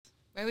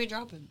Where are we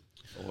dropping?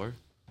 4.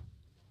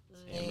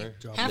 Hammer.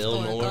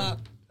 Bill Moore.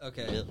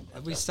 Okay.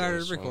 Have we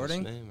started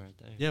recording? Right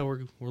there. Yeah, we're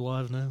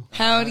live now.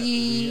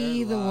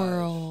 Howdy, the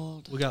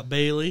world. We got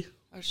Bailey.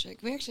 Oh, shit.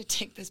 Can we actually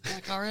take this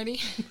back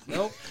already?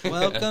 Nope.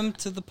 Welcome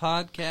to the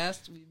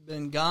podcast. We've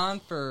been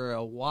gone for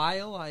a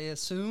while, I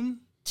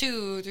assume.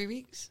 2-3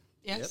 weeks.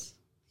 Yes.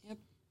 Yep.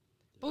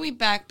 But we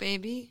back,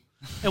 baby.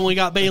 And we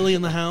got Bailey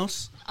in the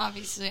house.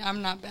 Obviously,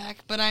 I'm not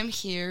back, but I'm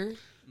here.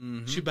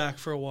 Mm-hmm. She back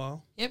for a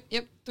while. Yep.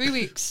 3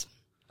 weeks.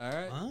 All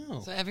right.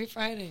 Oh. So every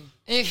Friday,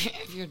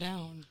 if you're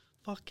down.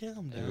 Fuck yeah,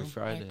 I'm down. Every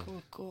Friday.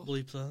 Right, cool.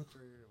 Bleep that. For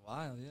a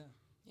while, yeah.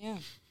 Yeah.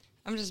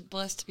 I'm just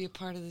blessed to be a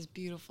part of this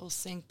beautiful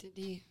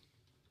sanctity.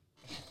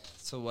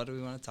 So what do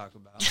we want to talk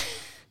about?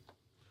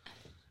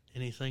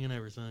 Anything and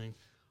everything.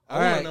 All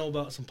I want right. to know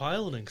about some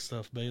piloting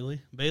stuff,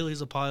 Bailey.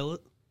 Bailey's a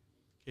pilot,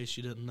 in case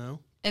you didn't know.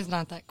 It's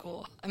not that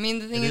cool. I mean,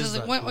 the thing It is is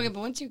like, that okay, cool. but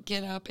once you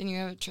get up and you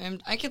have it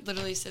trimmed, I could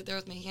literally sit there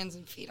with my hands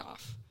and feet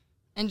off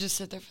and just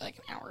sit there for like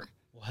an hour.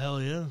 Well,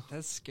 hell yeah.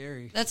 That's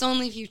scary. That's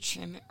only if you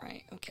trim it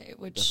right, okay?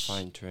 The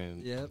fine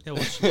trim. Yep. Yeah,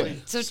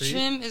 wait, So see?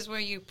 trim is where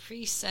you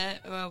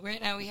preset. Well, right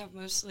now we have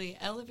mostly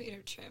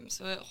elevator trim,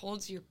 so it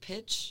holds your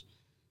pitch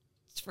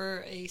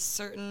for a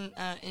certain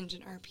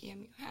engine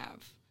RPM you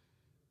have.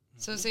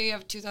 So say you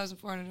have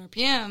 2,400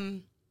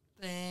 RPM,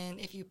 then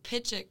if you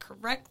pitch it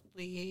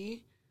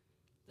correctly,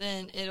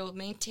 then it'll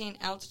maintain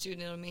altitude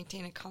and it'll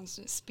maintain a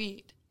constant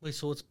speed. Wait,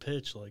 so what's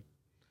pitch like?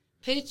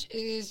 Pitch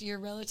is your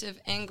relative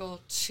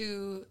angle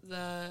to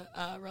the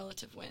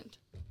relative wind.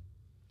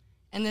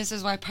 And this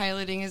is why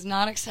piloting is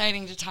not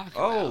exciting to talk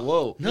about. Oh,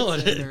 whoa. No,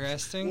 That's it isn't.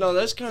 interesting. No,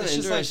 that's kind of It's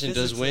just like interesting.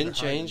 Does physics that are wind hard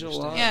to change a lot?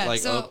 understand. Yeah, Like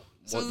so- up,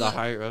 so the the-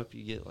 higher up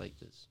you get like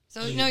this.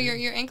 So, no,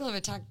 your angle of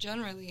attack,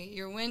 generally,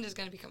 your wind is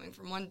going to be coming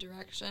from one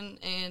direction,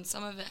 and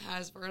some of it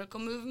has vertical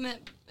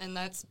movement, and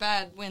that's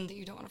bad wind that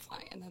you don't want to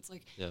fly in. That's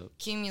like Yep.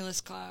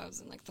 cumulus clouds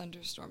and like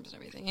thunderstorms and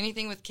everything.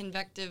 Anything with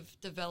convective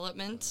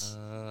development.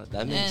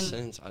 That makes And-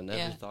 sense. I never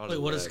yeah. thought Wait,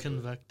 of what that. is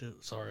convective?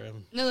 Sorry,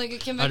 No, like a I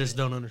convective. just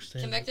don't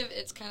understand. Convective,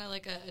 it's kind of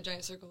like a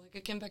giant circle, like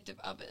a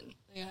convective oven.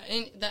 Yeah,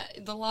 and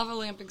the lava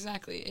lamp,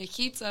 exactly. It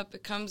heats up,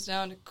 it comes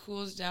down, it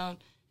cools down,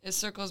 it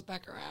circles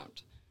back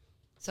around.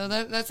 So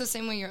that's the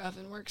same way your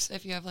oven works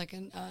if you have like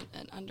an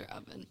under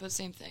oven, but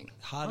same thing.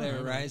 Hot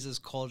air rises,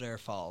 cold air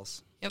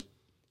falls. Yep.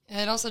 And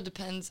it also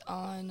depends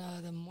on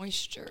the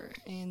moisture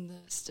and the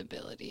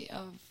stability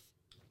of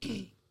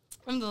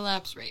from the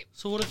lapse rate.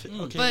 So what if?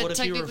 Okay, But what if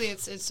you were? technically,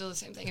 it's still the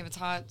same thing. If it's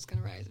hot, it's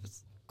gonna rise. If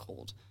it's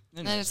cold,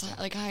 then it's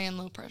like high and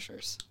low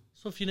pressures.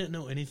 So if you didn't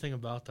know anything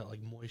about that, like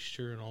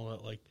moisture and all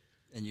that, like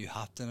And you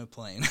hopped in a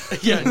plane.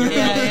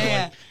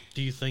 Yeah.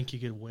 do you think you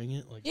could wing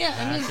it? Like Yeah,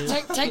 I mean,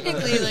 hack it?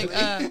 technically,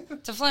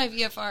 like to fly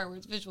VFR, where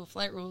it's visual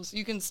flight rules,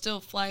 you can still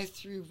fly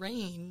through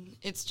rain.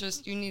 It's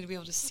just you need to be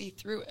able to see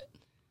through it,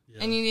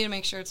 Yeah. and you need to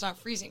make sure it's not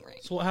freezing rain.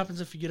 So what happens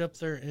if you get up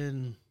there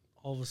and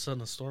all of a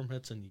sudden a storm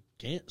hits and you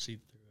can't see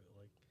through it?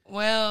 Like,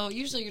 Well,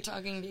 usually you're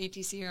talking to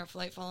ATC or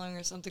flight following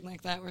or something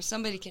like that, where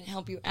somebody can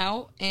help you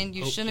out, and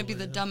you shouldn't be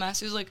the dumbass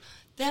who's like,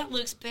 "That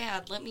looks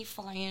bad. Let me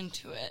fly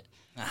into it."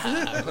 But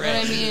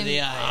I mean, we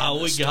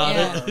got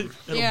Yeah. it.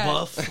 It'll Yeah.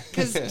 buff.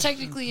 because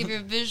technically, if you're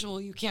visual,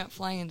 you can't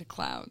fly into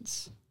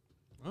clouds.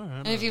 All right.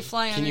 And if you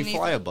fly Can you underneath,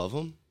 fly above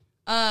them?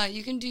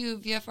 you can do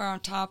VFR on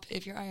top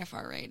if you're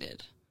IFR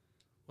rated.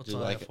 What's do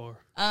that like- for?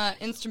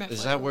 Instrument.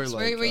 Is flight that where rules,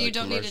 like where you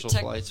don't need commercial to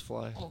tech? flights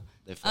fly? Oh.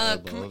 They fly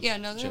above. Yeah,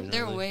 no, they're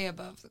generally? way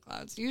above the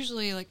clouds.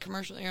 Usually, like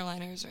commercial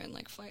airliners are in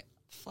like flight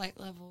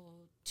level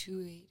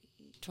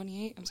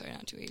 28. I'm sorry,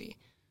 not 280.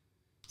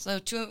 So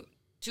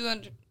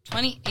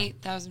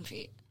 228,000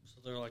 feet.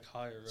 So they're like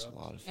higher That's a up.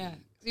 lot of feet.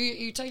 Yeah,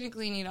 you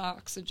technically need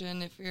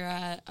oxygen if you're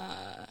at.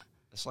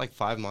 It's like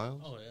 5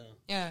 miles. Oh yeah.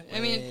 Yeah, I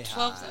mean Way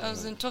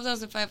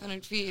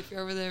 12,500 feet. If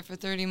you're over there for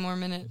 30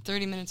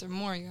 minutes or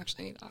more, you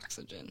actually need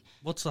oxygen.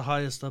 What's the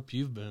highest up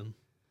you've been?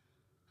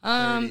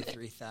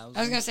 33,000. I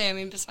was gonna say, I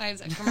mean,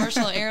 besides a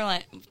commercial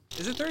airline,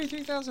 Is it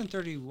 33,000,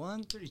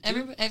 31, 32?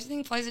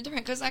 everything flies it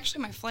different. Because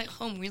actually, my flight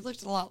home, we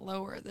looked a lot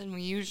lower than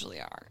we usually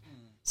are.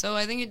 So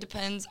I think it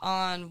depends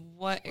on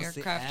what What's the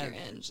aircraft you're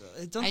in. average?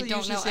 I Don't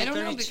don't know. I don't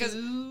know because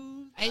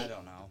I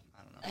don't know.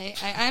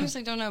 I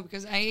honestly don't know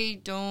because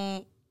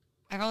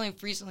I've only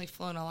recently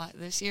flown a lot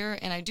this year,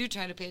 and I do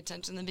try to pay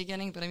attention in the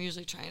beginning, but I'm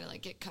usually trying to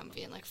like get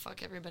comfy and like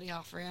fuck everybody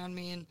off around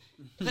me and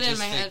put in Just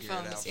my figure it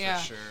headphones. out Yeah.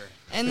 for sure.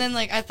 And then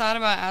like I thought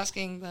about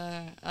asking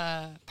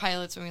the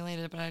pilots when we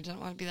landed, but I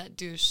didn't want to be that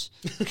douche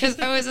because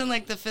I was in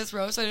like the 5th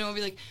row, so I didn't want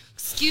to be like,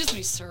 "Excuse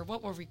me, sir,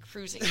 what were we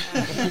cruising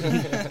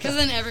at?" Because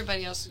then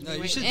everybody else would No, be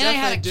you waiting. should And I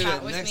had a definitely do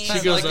cat it with next me. time.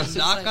 She goes Like, up-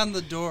 knock on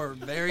the door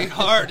very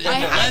hard and I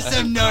let asked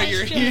them know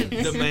you're here.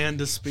 Demand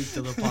to speak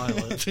to the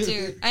pilot.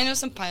 Dude, I know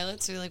some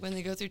pilots who, like, when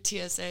they go through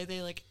TSA,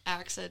 they, like,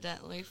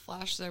 accidentally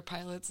flash their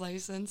pilot's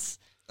license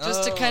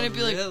just to kind of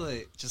be like,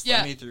 really? Just yeah.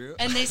 let me through?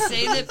 And they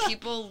say that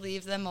people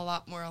leave them a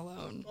lot more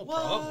alone. Oh,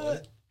 probably.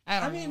 I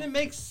don't mean, know. it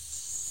makes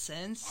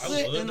sense I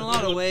would. in a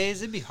lot of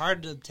ways. It'd be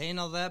hard to obtain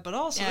all that, but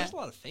also there's a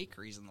lot of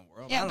fakeries in the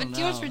world. Yeah, I don't but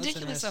do you know know. what's That's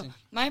ridiculous? So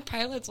interesting. my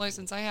pilot's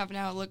license I have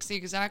now looks the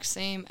exact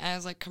same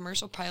as like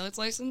commercial pilot's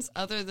license,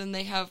 other than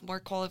they have more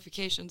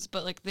qualifications,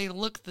 but like they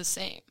look the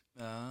same.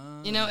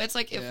 You know, it's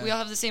like if we all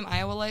have the same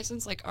Iowa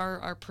license, like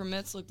our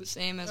permits look the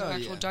same as our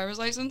actual driver's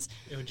license.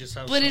 It would just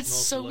have But it's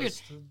something so else weird.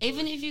 listed.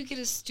 Even if you get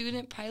a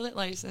student pilot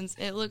license,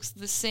 it looks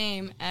the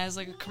same as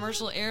like a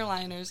commercial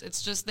airliners.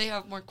 It's just they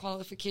have more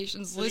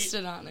qualifications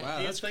listed on it. Wow.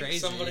 Do you that's think crazy.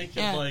 somebody could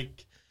Yeah.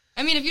 like?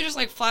 I mean, if you just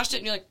like flashed it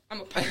and you're like,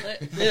 I'm a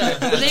pilot. Yeah.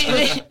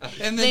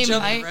 And they then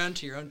jump might- around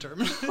to your own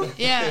terminal.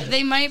 Yeah,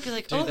 they might be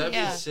like, Dude, oh that'd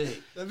yeah. be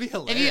sick. That'd be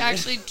hilarious. If you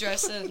actually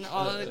dress it in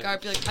all of the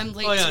garb, be like, I'm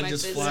late Oh yeah, to and my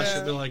just business. flash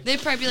it. Be like, They'd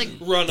probably be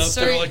like, run up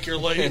sir, there like you're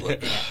late.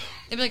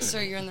 they'd be like,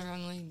 sir, you're in the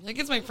wrong lane. Like,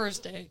 it's my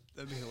first day.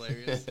 That'd be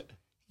hilarious.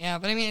 Yeah,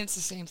 but I mean, it's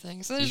the same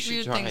thing. So You there's should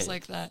weird try things it.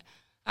 like that.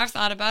 I've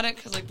thought about it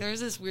because like there's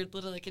this weird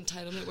little like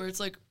entitlement where it's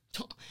like,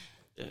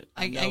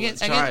 I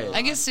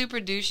get super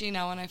douchey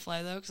now when I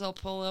fly though, because I'll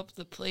pull up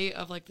the plate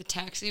of like the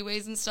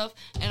taxiways and stuff,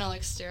 and I'll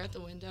like stare at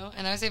the window.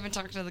 And I was even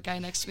talking to the guy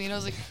next to me, and I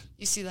was like,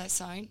 "You see that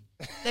sign?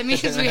 That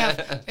means we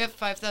have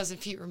 5,000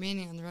 feet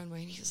remaining on the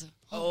runway." And he goes,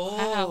 "Oh,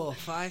 wow."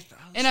 5,000.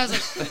 And I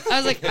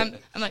was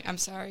like, I'm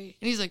sorry.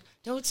 And he's like,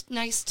 "No, it's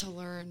nice to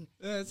learn."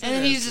 And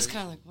then he's just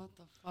kind of like, "What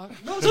the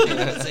fuck?" Most people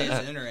would say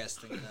it's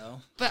interesting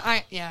though. But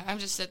I'm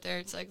just sit there.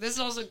 It's like this is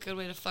also a good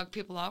way to fuck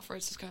people off, where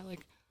it's just kind of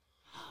like,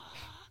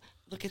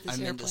 look at this I'm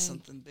into airplane.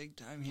 something big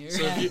time here.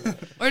 Yeah.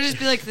 Or just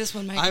be like, this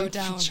one might go I'm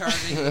down.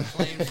 charting a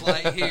plane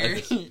flight here.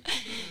 If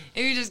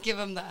you just give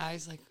them the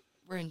eyes, like,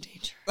 we're in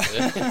danger.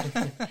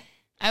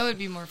 I would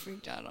be more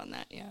freaked out on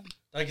that, yeah.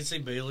 I can see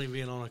Bailey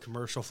being on a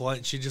commercial flight,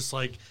 and she just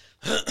like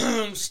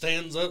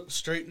stands up,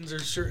 straightens her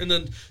shirt, and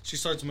then she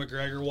starts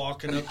McGregor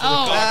walking up to the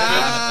cockpit,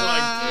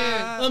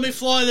 like, "Let me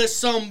fly this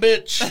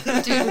sumbitch."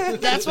 Dude,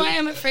 that's why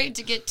I'm afraid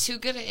to get too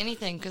good at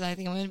anything, because I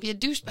think I'm going to be a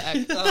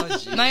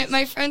douchebag.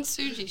 My friend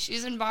Suji,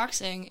 she's in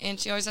boxing, and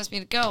she always asks me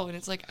to go, and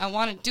it's like, I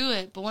want to do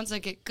it, but once I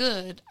get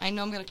good, I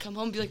know I'm going to come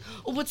home and be like,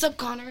 "Oh, what's up,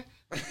 Connor?"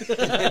 You know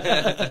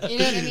what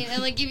I mean?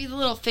 And like give you the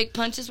little fake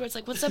punches where it's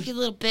like, "What's up, you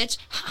little bitch?"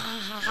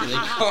 And then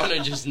Connor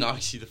just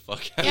knocks you the fuck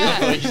out.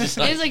 Yeah, He's just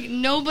like, it's like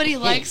nobody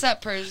likes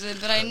that person,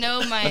 but I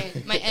know my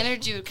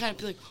energy would kind of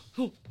be like,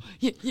 "Oh,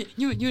 yeah,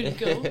 you didn't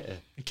go."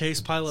 In case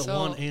pilot So-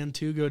 1 and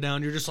 2 go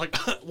down, you're just like,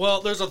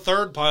 "Well, there's a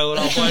third pilot."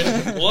 I'll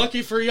play.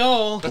 Lucky for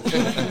y'all.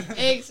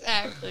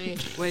 Exactly.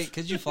 Wait,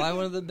 could you fly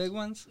one of the big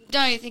ones? No,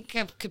 I think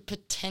I could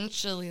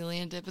potentially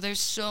land it, but there's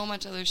so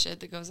much other shit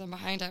that goes on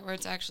behind it, where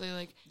it's actually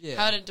like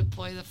how to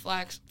deploy the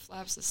flaps,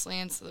 the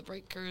slants, the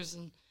breakers,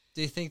 and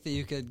Do you think that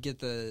you could get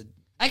the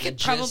I could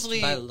gist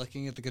probably. by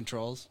looking at the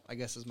controls? I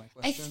guess is my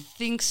I question.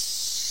 think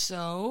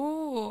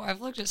so.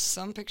 I've looked at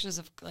some pictures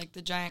of like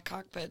the giant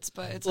cockpits,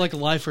 but it's It's like a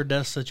life or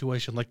death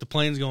situation. Like the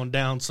plane's going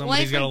down,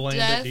 somebody's Life or got to land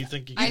death, it. Do you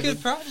think you I You could?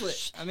 could probably.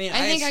 I mean, I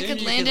think I assume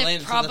could you land it to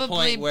the probably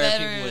point where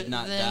better people would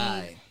not than-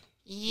 die.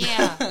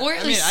 Yeah, or at I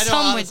mean, least I don't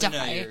some would honestly know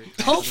die. your-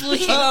 Hopefully,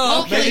 Oh,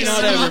 hopefully Maybe not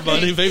some-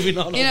 everybody. Maybe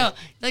not all. You know,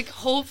 like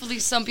hopefully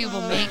some people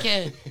make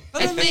it.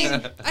 I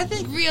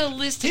think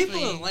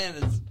realistically,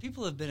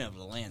 People have been able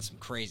to land some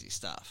crazy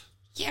stuff.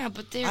 yeah,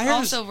 but they I heard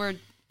also were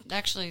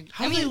actually.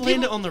 How I do mean, they land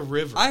it people- on the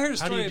river? I heard a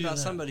How do you story do about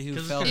that? somebody who 'Cause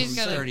it's fell gonna from He's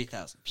gotta-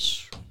 30,000.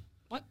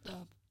 What the?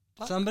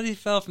 Fuck? Somebody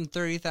fell from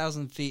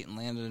 30,000 feet and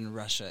landed in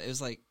Russia. It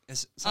was like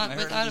something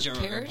I heard on without the a Joe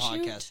Rogan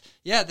parachute? podcast.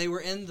 Yeah, they were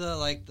in the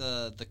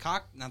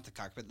not the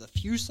cockpit, the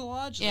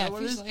fuselage. Is Yeah, that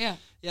what it is? fuselage, yeah.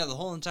 Yeah, the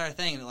whole entire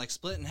thing, and it like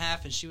split in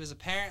half. And she was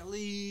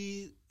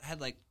apparently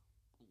had like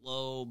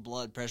low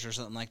blood pressure or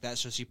something like that.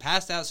 So she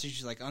passed out. So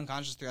she's like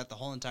unconscious throughout the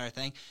whole entire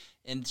thing,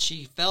 and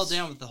she fell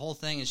down with the whole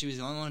thing. And she was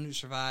the only one who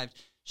survived.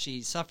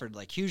 She suffered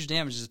like huge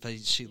damages, but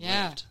she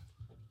Yeah. lived.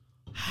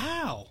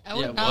 How? I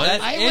would Yeah, not.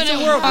 what? I It's a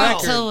wouldn't world want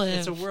record. to live.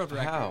 It's a world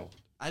record. How?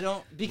 I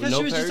don't because no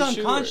she was just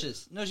parachute or-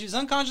 unconscious. No, she was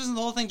unconscious, and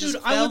the whole thing just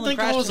Dude, fell I would and think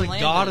I crashed was a and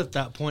landed. god at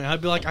that point.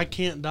 I'd be like, I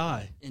can't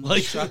die. Like,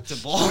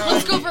 Indestructible.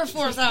 Let's go for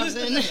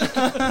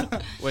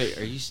 4,000. Wait,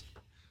 are you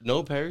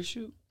no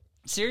parachute?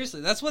 Seriously,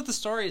 that's what the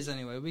story is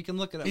anyway. We can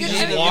look it up. you Yeah,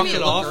 just I mean- walk I mean-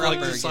 it off Look her like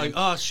up just again. like,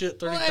 oh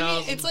shit, Well, 30,000. I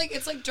mean,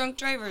 it's like drunk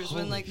drivers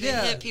when like they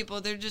Yeah. hit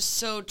people. They're just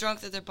so drunk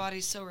that their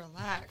body's so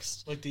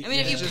relaxed. Like the- I mean,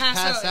 if yeah. you Just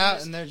pass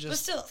out and they're but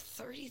just. still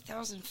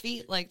 30,000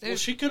 feet. Like Well,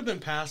 there's she could have been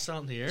passed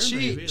out in the air. She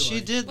maybe,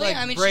 like. did Well, like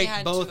yeah, I mean, she break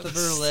had both to. of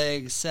her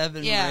legs,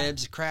 7 Yeah.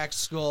 ribs, cracked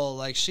skull.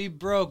 Like she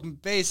broke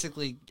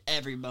basically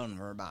every bone of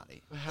her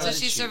body. so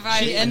she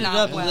survived. She but ended not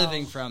up well.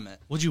 living from it.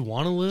 Would you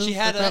want to live? She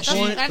had at that a-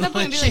 point? at that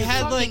point, be She like,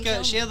 had fucking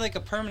kill me. like a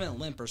permanent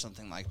limp or something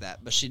like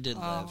that, but she did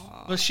live.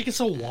 But she can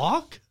still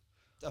walk.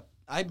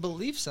 I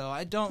believe so.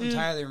 I don't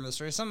entirely remember the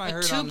story. Something I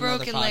heard Two on another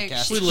broken podcast.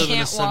 legs. We She live in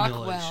a can't walk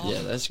simulation. well.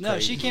 Yeah, that's crazy. No,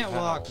 she can't How?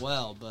 walk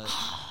well, but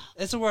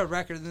it's a world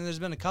record. And then there's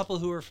been a couple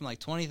who are from like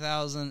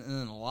 20,000, and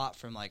then a lot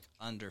from like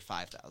under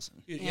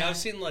 5,000. Yeah, Yeah. I've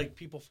seen like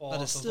people fall But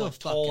off it's of still like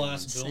tall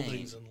ass fucking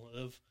buildings insane. and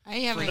live. I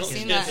haven't Like,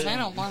 seen yeah. that, and I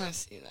don't want to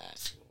see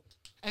that.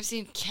 I've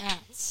seen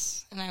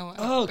cats, and I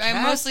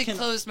cats mostly can-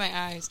 closed my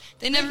eyes.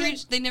 They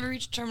never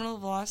reach terminal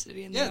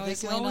velocity, and Yeah, they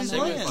always they can land on always their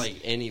Same land. with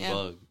like any Yeah.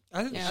 bug.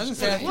 I was Yeah. gonna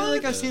say, I feel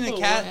like I've seen a What?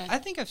 cat. I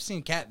think I've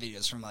seen cat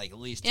videos from like at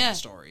least 10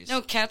 stories. No,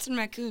 cats and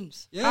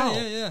raccoons. Yeah,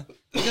 yeah.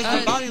 Because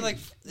their body like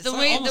it's The like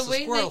way almost a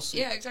squirrel they, suit.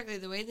 yeah, exactly.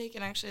 The way they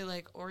can actually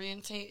like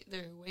orientate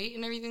their weight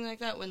and everything like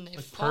that when they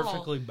Like fall.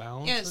 perfectly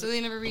balanced. Yeah, so they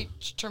never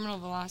reach terminal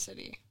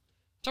velocity.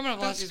 Terminal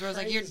velocity is where it's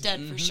like you're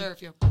dead for sure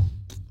if you.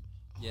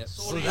 Yep.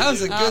 So that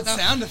was a good that-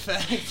 sound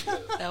effect.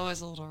 That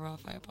was a little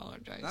rough. I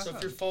apologize. So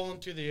if you're falling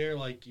through the air,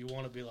 like you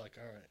want to be like,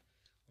 all right,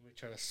 let me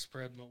try to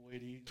spread my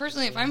weight. Eat.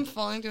 Personally, if I'm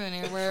falling through an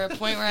air where a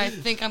point where I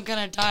think I'm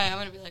gonna die, I'm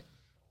gonna be like,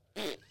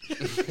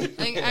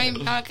 like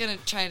I'm not gonna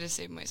try to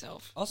save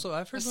myself. Also,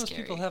 I've heard That's most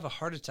scary. people have a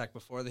heart attack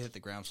before they hit the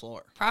ground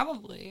floor.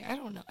 Probably. I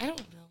don't know. I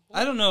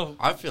I don't know.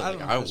 I feel like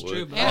don't know I if that's would.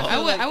 true, but Yeah, I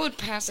feel like- I would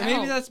pass or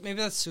out. maybe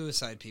that's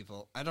suicide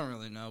people. I don't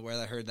really know where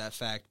I heard that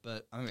fact,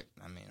 but I mean,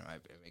 I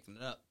might be making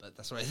it up, but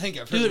that's what I think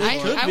I've heard. Dude, before.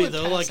 it could I be would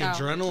though, pass like out.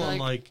 adrenaline, Like-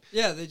 like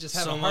yeah, they just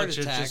have so a heart much.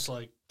 attack. It's just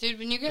like Dude,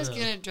 when you guys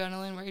get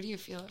adrenaline, where do you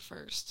feel it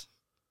first?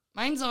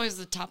 Mine's always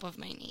the top of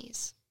my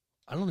knees.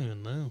 I don't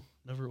even know.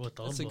 Never what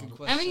thought That's a about good it.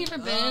 question. Haven't you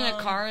ever been in a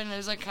car and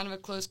there's like kind of a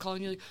close call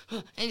and you're like,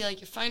 huh, and you're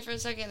fine for a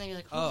second and then you're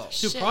like, oh Dude,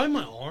 shit. probably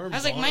my arms. I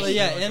was like, my, Well,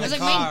 yeah, I in was a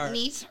like, car. my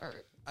knees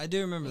hurt. I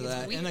do remember It's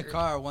that. In a weird.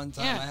 car one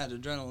time Yeah. I had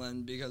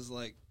adrenaline because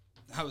like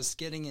I was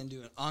skidding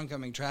into an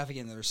oncoming traffic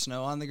and there was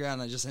snow on the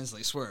ground and I just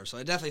instantly swerved. So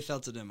I definitely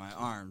felt it in my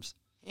arms.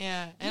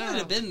 Yeah, I You don't might know.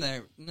 have been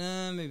there.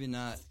 No, maybe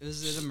not. It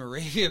was at a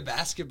Moravia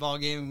basketball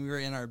game and we were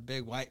in our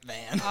big white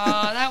van.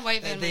 Oh, that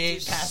white van The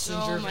went through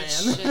passenger so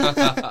much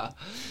van. shit.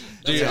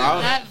 Dude,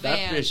 That that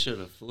van. bitch should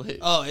have flipped.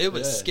 Oh, it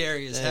was Yeah.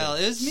 scary as Yeah. hell.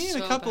 It was me and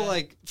a So couple bad.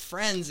 like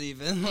friends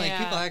even. Like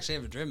Yeah. people I actually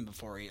haven't driven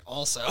before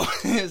also.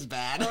 It was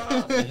bad.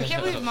 I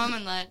can't believe mom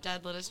and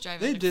dad let us drive.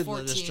 They at did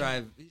 14. let us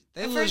drive.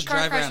 They My let us first car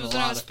drive crash around a was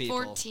when I lot was of people.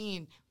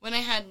 14, when I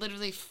had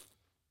literally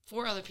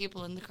 4 other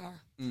people in the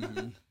car.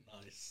 Mm-hmm.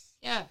 Nice.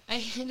 Yeah, I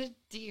hit a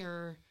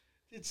deer.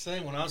 It's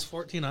saying when I was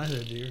 14, I had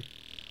a deer.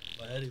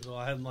 By Eddyville,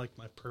 I had like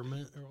my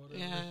permit or whatever.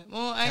 Yeah,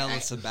 well, Tell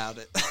us about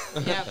it.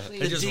 yeah, They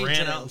please. just details.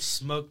 ran out and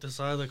smoked the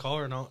side of the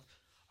car, and I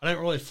didn't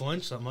really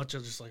flinch that much. I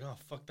was just like, "Oh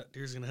fuck, that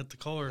deer's gonna hit the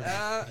car." And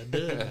I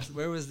did.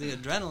 Where was the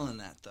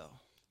adrenaline at though?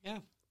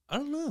 I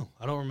don't know.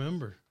 I don't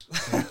remember.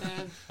 Yeah,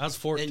 I was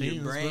 14. In your It's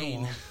been a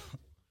brain. while.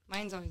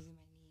 mine's always in my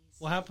knees.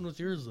 What happened with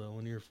yours though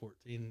when you were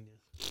 14?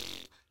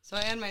 So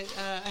I had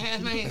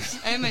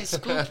my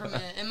school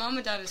permit, and mom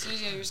and dad, as soon as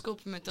you have your school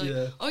permit, they're like,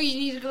 Yeah. "Oh, you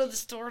need to go to the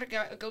store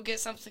to go get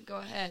something. Go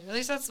ahead." At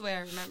least that's the way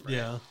I remember. it.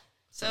 Yeah.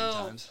 So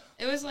Sometimes.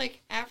 it was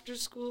like after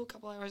school, a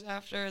couple hours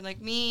after, and like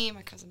me,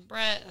 my cousin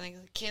Brett, I think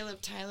like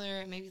Caleb,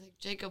 Tyler, and maybe like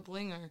Jacob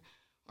Linger,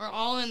 we're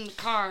all in the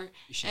car.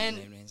 You shouldn't And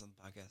name names on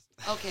the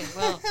podcast. okay,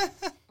 well,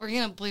 we're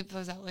gonna bleep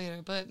those out later.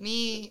 But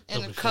me and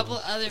a That'll be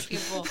couple other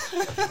people,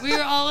 we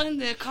were all in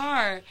the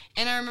car,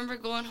 and I remember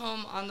going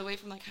home on the way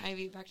from like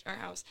Hy-Vee back to our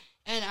house,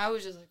 and I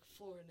was just like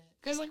flooring it.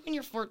 Because like when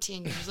you're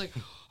 14, you're just like,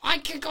 I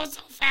can go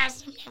so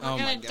fast, I'm never Oh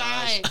my gonna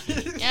die.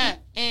 gosh. Yeah,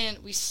 and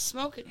we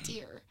smoke a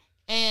deer.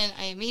 And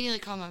I immediately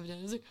called my dad.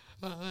 I was like,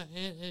 "Mama, I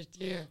hit a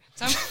deer."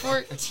 So I'm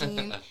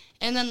 14,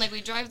 and then like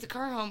we drive the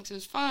car home because it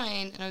was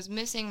fine, and I was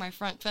missing my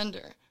front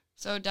fender.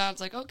 So Dad's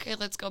like, "Okay,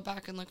 let's go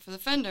back and look for the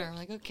fender." I'm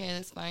like, "Okay,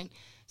 that's fine."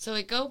 So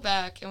we go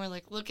back and we're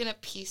like looking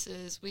at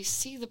pieces. We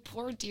see the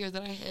poor deer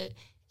that I hit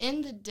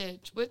in the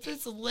ditch with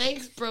its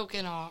legs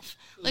broken off.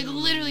 Like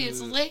literally, its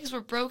legs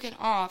were broken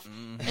off,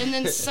 and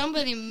then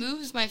somebody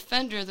moves my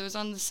fender that was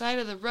on the side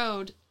of the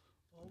road.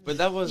 But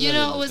that wasn't. You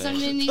know, in it was the thing.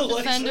 underneath The the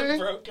legs fender. are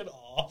broken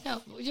off.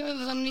 No, you know what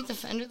was underneath the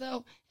fender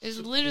though? It was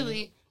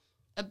literally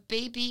a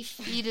baby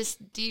fetus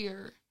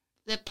deer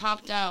that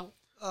popped out.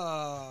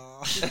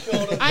 Oh.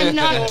 I'm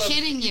not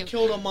kidding you.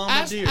 Killed a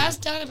mama deer. Ask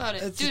Dad about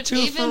it. It's Dude, a 2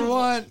 Avon, for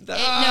 1.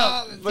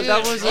 No, But dude,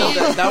 that wasn't.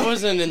 Avon- That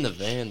wasn't in the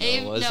van, though,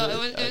 Avon- was no,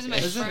 it? it was in my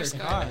It was in her first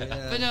car. car,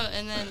 yeah. But no,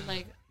 and then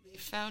like they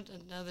found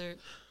another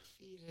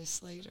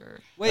fetus later.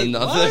 Wait,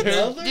 Another?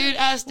 what? Dude,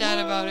 ask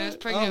Dad about it. It was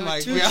pregnant Oh my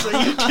with Dude, God. so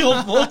you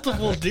killed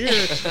multiple deer.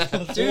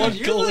 with Dude, one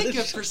you're like a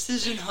collision.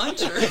 precision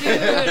hunter.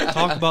 Dude,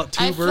 Talk about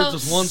two I birds felt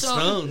with one so-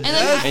 stone. And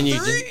then, And you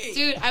Three.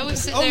 dude, I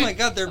was sitting Oh there. my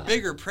god, they're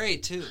bigger prey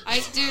too. I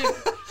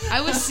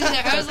was sitting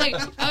there.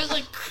 I was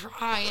like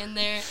crying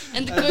there,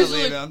 and the I coach was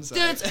believe like, it, I'm sorry.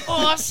 "That's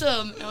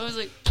awesome." And I was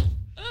like,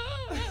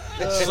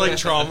 She's like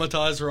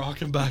traumatized,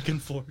 rocking back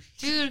and forth.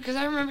 dude, because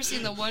I remember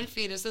seeing the one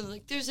fetus. I was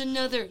like, "There's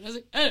another." And I was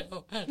like, "I don't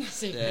know how to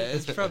say Yeah, it."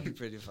 it's probably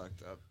pretty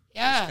fucked up.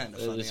 Yeah, Kind of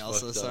It funny. is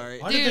Also, fucked up. sorry.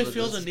 Why Dude. did they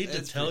feel the need to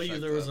It's tell pretty you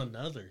there fucked was up.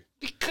 another?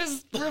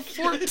 because we're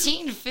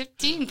 14,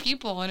 15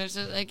 people, and it's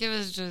just, like it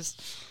was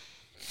just.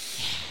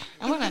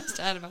 I want to ask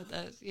Dad about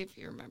that. See if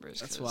he remembers.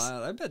 That's 'cause-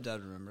 wild. I bet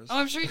Dad remembers. Oh,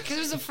 I'm sure because it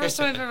was the first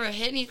time I've ever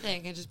hit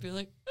anything, and just be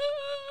like,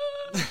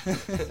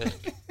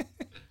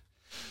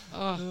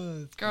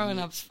 "Oh, growing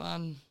up's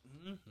fun."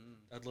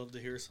 I'd love to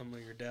hear some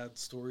of your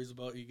dad's stories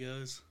about you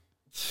guys.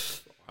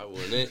 I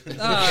wouldn't.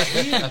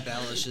 He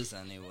embellishes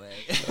anyway.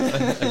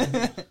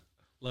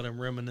 Let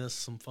him reminisce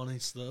some funny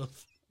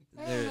stuff.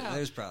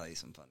 There's probably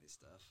some funny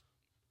stuff.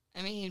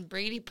 I mean,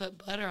 Brady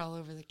put butter all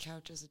over the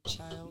couch as a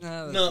child.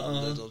 No, that's Nuh-uh. a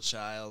little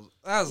child.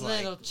 I was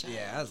Little like, child.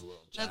 yeah, I was a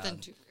little child. Nothing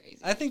too crazy.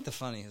 crazy. I think the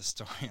funniest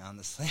story,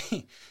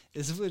 honestly,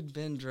 is when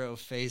Ben drove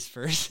face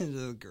first into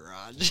the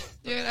garage.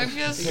 Dude, I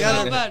feel He so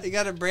got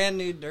bad. a brand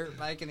new dirt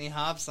bike and he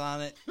hops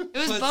on it. It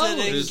was puts Beau. it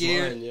in His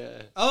gear. line,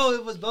 yeah. Oh,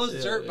 it was Beau's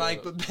Yeah, dirt yeah.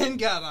 bike, but Ben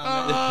got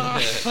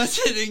on it. Puts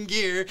it in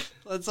gear,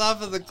 lets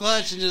off of the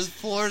clutch, and just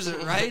floors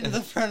it right into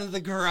the front of the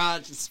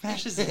garage and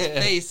smashes his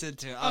face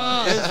into it.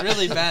 Oh, it was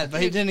really bad,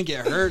 but he didn't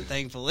get hurt,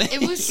 thankfully.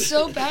 It was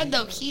so bad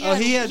though. He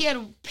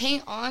had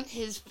paint on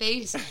his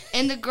face,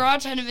 and the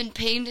garage hadn't been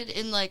painted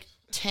in like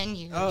 10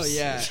 years. Oh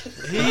yeah,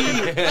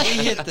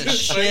 he hit the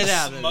shit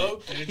out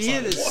of it. He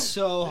hit it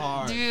so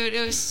hard. Dude,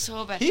 it was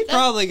so bad. He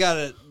probably got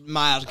a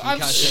mild I'm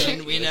concussion.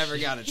 sure- We never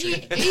got a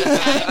treatment. He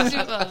had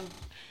to.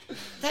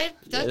 That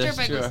Yeah, dirt that's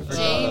bike true. was I forgot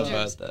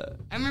dangerous. about that.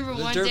 I remember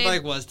The one dirt day.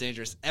 bike was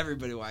dangerous.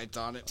 Everybody wiped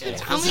on it. Dude,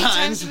 multiple how many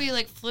times did we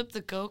like flip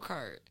the go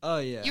kart? Oh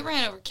yeah. You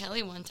ran over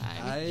Kelly one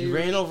time. You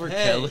ran over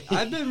Hey, Kelly?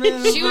 I've been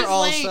ran She over was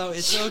also. laying-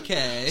 It's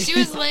okay. She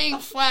was laying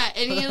flat,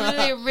 and he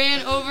literally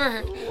ran over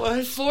her.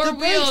 What? Four the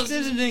wheels. brakes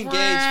didn't engage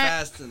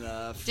fast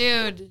enough.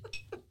 Dude,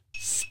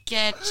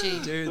 sketchy.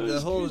 Dude, the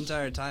whole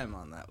entire time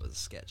on that was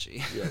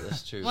sketchy. Yeah,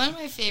 that's true. One of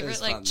my It favorite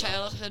was like fun, though.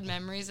 childhood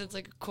memories, it's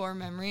like a core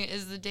memory,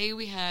 is the day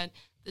we had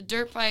the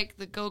dirt bike,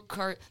 the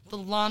go-kart, the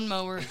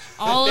lawnmower,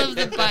 all of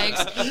the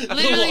bikes,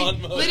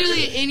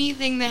 literally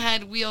anything that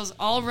had wheels,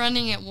 all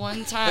running at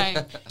one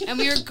time. And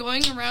we were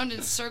going around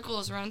in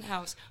circles around the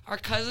house. Our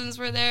cousins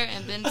were there,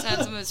 and Ben had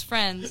some of his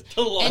friends.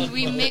 And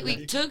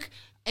we took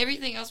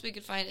everything else we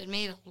could find and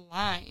made a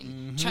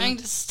line, trying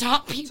to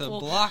stop To people.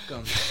 block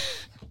them.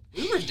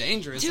 We were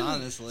dangerous, Dude,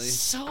 honestly.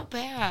 so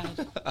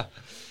bad.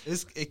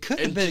 It could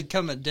have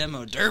become a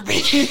demo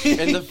derby.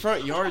 In the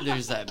front yard,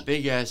 there's that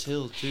big ass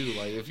hill too.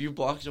 Like if you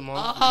blocked them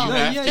off, Oh, you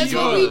have yeah, to that's you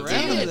what go we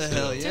around did. the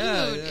hill. Dude,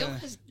 Yeah, it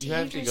yeah. was You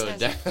have to dangerous go as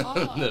down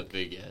fuck. the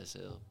big ass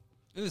hill.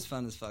 It was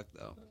fun as fuck,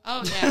 though.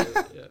 Oh,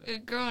 yeah.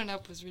 Growing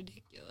up was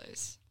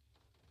ridiculous.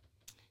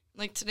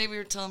 Like, today we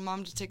were telling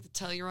Mom to take the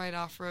Telluride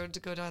off-road to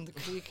go down the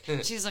creek.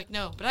 She's like,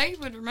 no. But I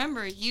would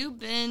remember you,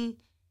 Ben,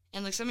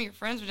 and, like, some of your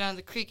friends were down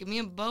the creek, and me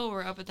and Beau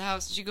were up at the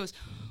house, and she goes,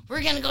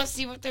 we're going to go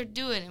see what they're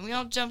doing. And we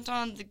all jumped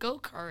on the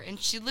go-kart, and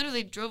she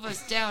literally drove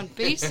us down,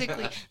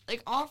 basically,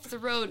 like, off the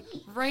road,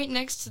 right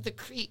next to the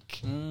creek.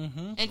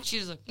 Mm-hmm. And she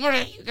was like, what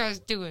are you guys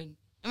doing?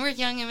 And we're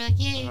young, and we're like,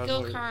 yay, I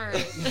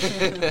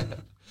go-kart.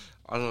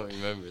 I don't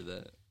remember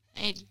that.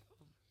 I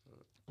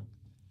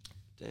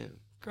Damn.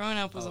 Growing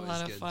up was a Always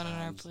lot of good fun in our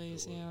times.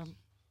 place, yeah.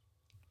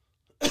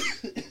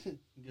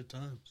 Good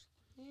times.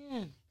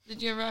 Yeah.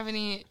 Did you ever have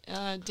any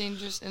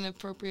dangerous,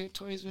 inappropriate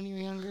toys when you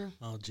were younger?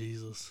 Oh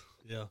Jesus,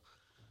 yeah.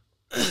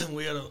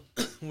 we had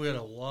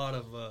a lot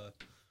of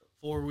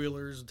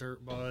 4-wheelers,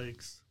 dirt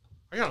bikes.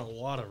 I got a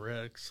lot of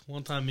wrecks.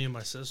 One time, me and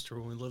my sister,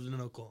 when we lived in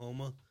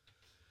Oklahoma,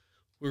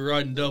 we were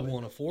riding double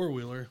on a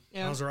 4-wheeler.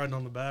 Yeah. I was riding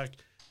on the back,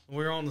 and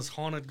we were on this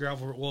haunted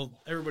gravel. Well,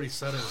 everybody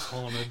said it was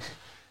haunted,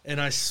 and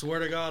I swear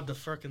to God, the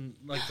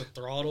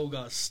throttle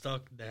got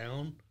stuck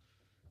down.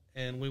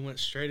 And we went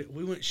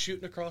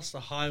shooting across the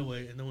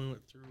highway, and then we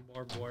went through a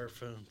barbed wire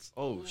fence.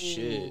 Oh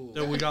shit.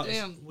 Then we got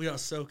Damn.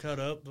 so cut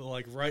up, but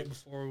like right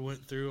before we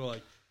went through,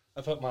 like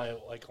I put my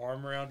like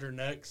arm around her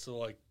neck, so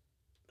like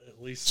at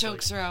least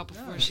Chokes her out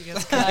before she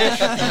gets cut.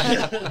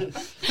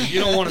 you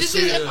don't want to This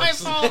see isn't my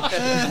this. fault.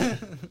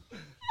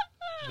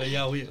 But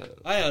yeah,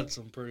 I had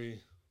some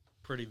pretty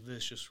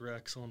vicious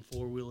wrecks on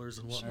 4-wheelers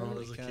and whatnot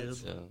as a kid.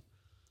 Yeah.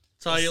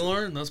 That's how you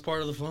learn. That's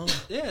part of the fun.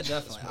 Yeah,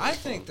 definitely. I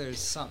think there's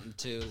something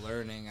to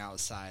learning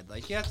outside.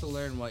 Like, you have to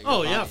learn what your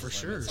Oh, yeah, body's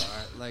for limits sure.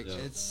 are. Like, Yeah.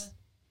 it's...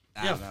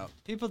 I Yeah. don't know.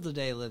 People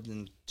today lived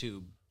in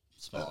too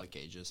small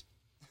cages.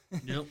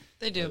 Yep.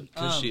 They do.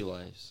 Cushy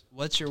lives.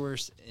 What's your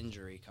worst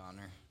injury,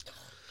 Connor?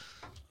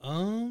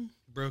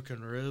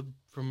 Broken rib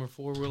from a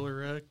 4-wheeler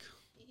wreck.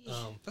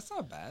 That's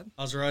not bad.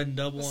 I was riding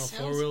double on a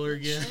Sounds 4-wheeler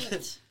like again.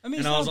 shit. I mean,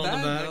 And it's I was not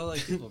on the bad, back. though.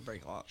 Like, people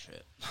break a lot of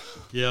shit.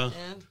 Yeah.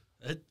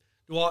 Yeah.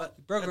 Well,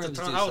 Broken at the ribs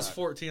time, do I was suck.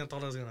 14. I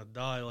thought I was gonna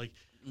die. Like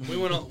we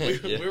went on, we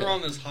were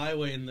on this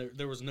highway, and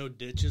there was no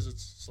ditches.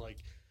 It's just, like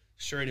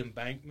straight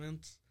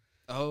embankments.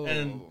 Oh.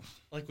 And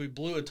like we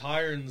blew a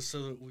tire, and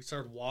so that we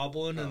started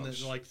wobbling, and Oh,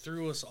 it like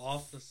threw us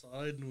off the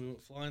side, and we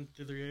went flying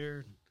through the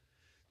air.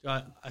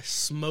 And I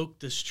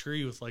smoked this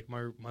tree with like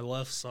my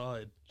left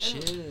side,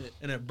 shit.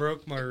 and it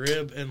broke my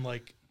rib, and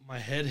like my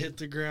head hit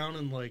the ground,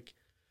 and like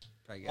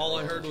Probably got all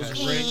I a heard was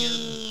concussion.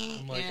 ringing,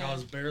 and like Yeah. I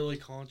was barely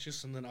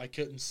conscious, and then I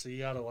couldn't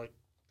see out of like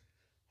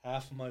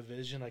half of my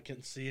vision. I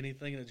couldn't see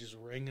anything, and it just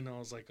rang, and I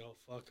was like, "Oh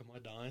fuck, am I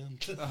dying?"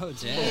 Oh,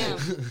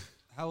 damn.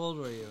 How old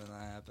were you when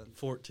that happened?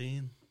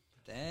 14.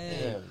 Dang.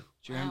 Damn. Do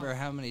you remember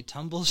how many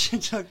tumbles you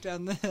took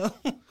down the hill?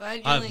 Glad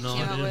you I have only no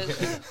came out idea.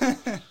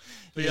 with.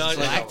 But You yeah, just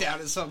I blacked out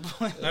at some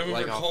point. remember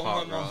Like a calling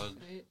hot my mom, rod.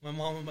 my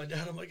mom and my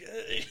dad. I'm like,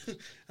 "Hey,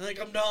 I think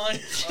I'm dying."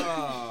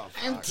 Oh,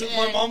 I'm fuck. So dead.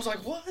 my mom's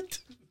like, "What?"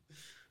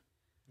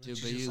 Dude,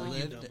 She's but just you like,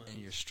 lived dumbass. and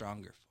you're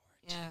stronger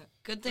for Yeah.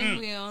 Good thing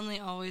we only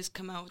always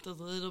come out with a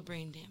little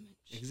brain damage.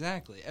 it.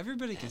 Exactly.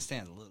 Everybody can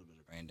stand a little bit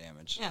of brain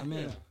damage. Yeah. I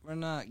mean, Yeah. we're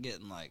not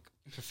getting like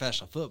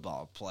professional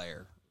football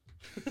player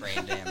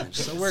brain damage,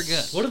 so we're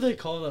good. What do they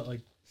call that?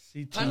 Like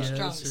CTS Punch or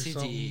drunk. something.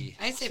 CTE.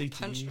 I say CTE.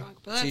 punch drunk,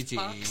 but that's CTE.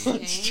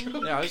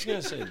 boxing. Yeah, I was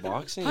gonna say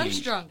boxing.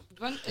 Punch drunk.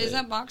 Is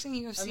that boxing?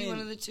 UFC, I mean, one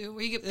of the two,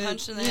 where you get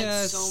punched in the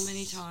head so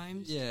many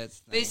times. Yeah,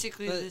 it's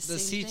Basically but the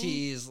same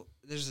CTE is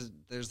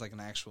there's like an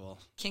actual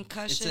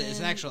Concussion. it's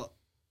an actual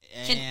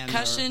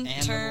Concussion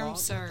term What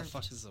the served.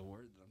 fuck is the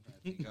word that I'm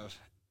trying to think of?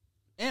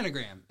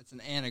 Anagram. It's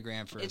an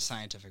anagram for a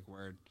scientific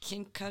word.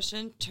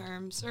 Concussion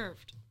term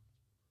served.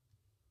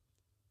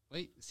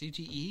 Wait,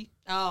 CTE?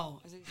 Oh,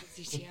 I think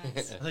it's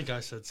CTS. I think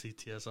I said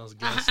CTS. I was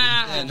guessing.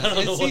 Yeah, no, I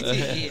don't know it's what that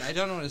CTE. I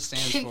don't know what it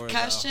stands for.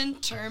 Concussion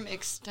term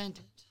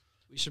extended.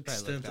 We should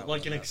probably look that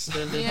like one an up.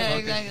 extended Yeah, fucking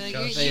exactly.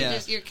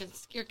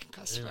 concussion. You're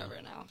concussed Yeah.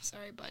 forever now.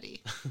 Sorry,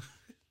 buddy.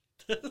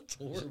 That's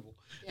horrible.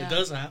 Yeah. It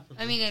does happen.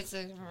 I mean, that's what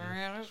it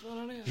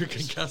is. You're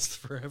concussed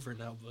forever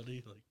now,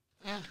 buddy. Like,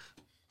 Yeah.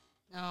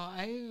 No,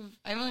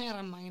 I've only had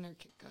a minor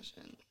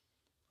concussion.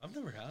 I've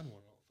never had one.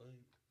 I don't think.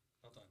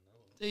 Not that I know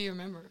of. Do you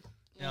remember?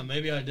 Yeah,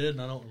 maybe I did,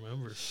 and I don't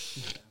remember.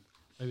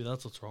 Maybe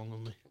that's what's wrong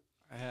with me.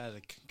 I had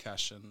a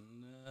concussion.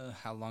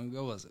 How long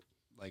ago was it?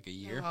 Like a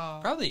year? Oh.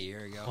 Probably a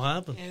year ago. What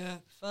happened? Yeah.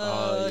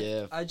 Oh, Fuck.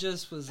 yeah. I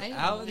just was I didn't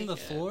out in like the it.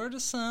 Florida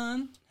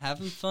sun,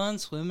 having fun,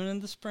 swimming in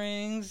the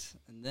springs,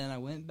 and then I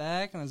went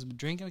back and I was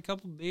drinking a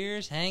couple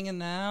beers,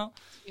 hanging out,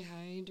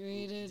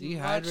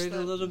 dehydrated a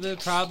little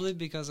bit, probably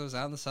because I was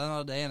out in the sun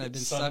all day and I've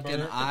been stuck in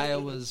Sunburnt.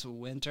 Iowa's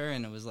winter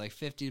and it was like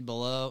 50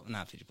 below.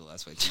 Not 50 below,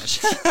 that's way too much.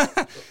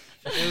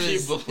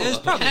 it was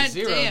probably God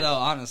zero damn. though,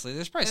 honestly.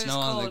 There's probably It was snow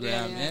on the cold, yeah,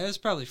 ground. yeah. It was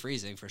probably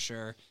freezing for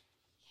sure.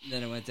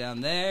 Then I went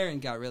down there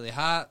and got really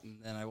hot,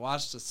 and then I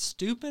watched a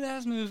stupid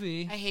ass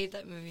movie. I hate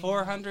that movie.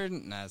 400,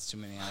 nah, it's too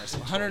many hours.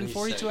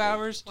 142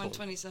 hours?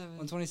 127.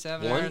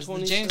 127 hours. The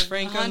 127? James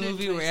Franco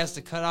movie where he has to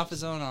 127. cut off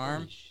his own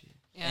arm.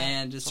 Yeah.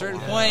 And at a certain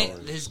Wow.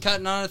 point, he's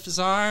cutting off his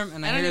arm,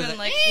 and I, I don't hear even the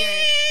like hearing.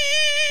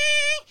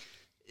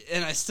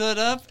 and I stood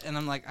up, and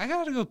I'm like, I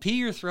gotta go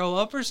pee or throw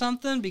up or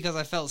something because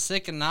I felt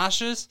sick and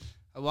nauseous.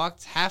 I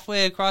walked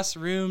halfway across the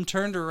room,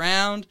 turned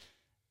around,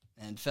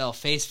 and fell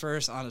face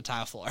first on the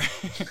tile floor.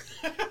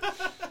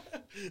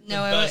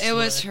 No, best it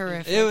was way.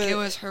 horrific. It It was-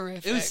 was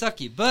horrific. It was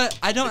sucky, but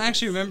I don't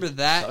actually remember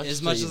that Sucks as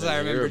to much as even I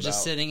remember hear just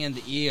about. sitting in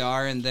the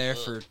ER in there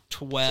for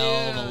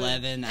 12, Dude.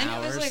 11 And it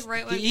hours. was, like,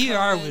 right when the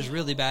ER was COVID-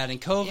 really bad, and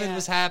COVID Yeah.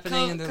 was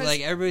happening, and they're 'cause-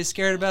 like everybody's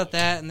scared about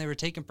that, and they were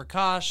taking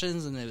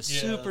precautions, and it was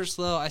Yeah. super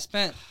slow. I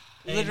spent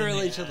Pain in the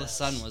literally till the ass.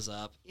 sun was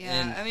up. Yeah,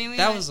 and I mean, we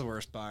that went- was the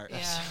worst part.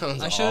 Yeah.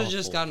 Sounds I should have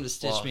just awful. got them to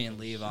stitch Fuck. me and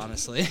leave,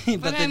 honestly.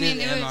 but I they mean,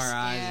 did it was-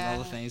 MRIs and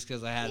all the yeah. things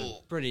because I had a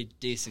pretty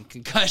decent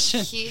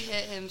concussion. He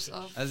hit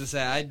himself. As I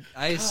say,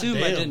 I assume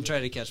I damn. didn't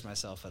try to catch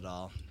myself at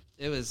all.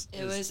 It was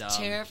dumb.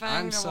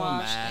 terrifying I'm to so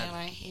watch, mad. and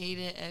I hate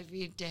it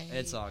every day.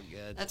 It's all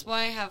good. That's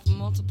why I have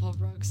multiple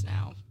brooks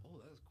now. Oh,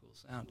 that was a cool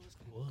sound.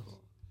 Whoa.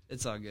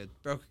 It's all good.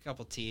 Broke a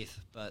couple teeth,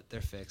 but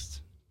they're fixed,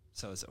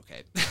 so it's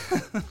okay.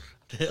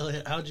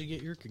 How'd you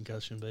get your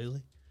concussion,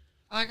 Bailey?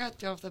 I got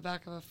thrown off the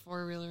back of a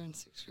 4-wheeler in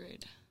 6th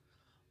grade.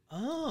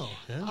 Oh,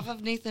 yeah. Off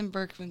of Nathan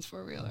Berkman's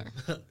 4-wheeler.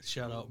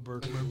 Shout out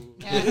Berkman.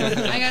 Yeah,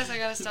 I guess I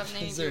gotta stop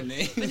naming Is there a people.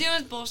 name? But you know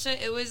what's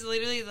bullshit? It was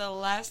literally the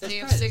last day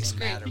of Probably 6th doesn't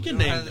grade. matter. You We can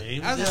don't name have-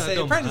 names. I was Yeah, gonna say, it it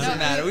don't probably doesn't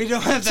matter. matter. We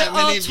don't have To that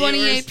all many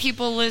 28 viewers.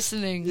 people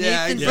listening, Yeah,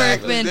 Nathan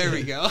exactly. Berkman There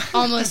we go.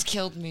 almost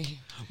killed me.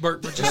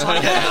 Berkman just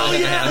like, hell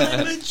yeah,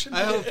 they mentioned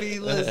I it. hope he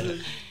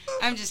listens.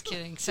 I'm just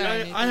kidding. See,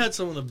 Sorry, I Nathan. had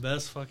some of the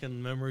best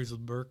fucking memories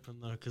with Berkman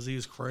though, because he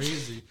was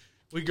crazy.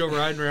 We'd go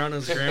riding around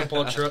in his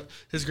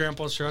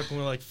grandpa's truck when we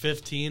were like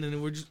 15,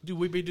 and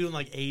we'd be doing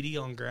like 80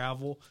 on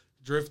gravel,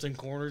 drifting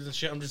corners and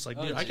shit. I'm just like,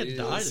 dude, I could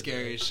die. That's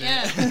scary shit.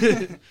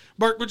 Yeah.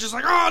 Berkman just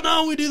like, oh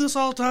no, we do this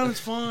all the time. It's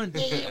fun.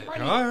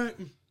 All right,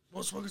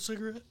 want to smoke a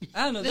cigarette?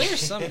 I don't know. There's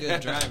some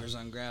good drivers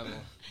on gravel.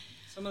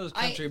 Some of those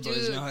country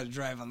boys dude, know how to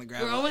drive on the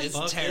gravel. always- It's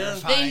Fuck yeah.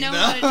 terrifying. They know though.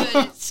 how to do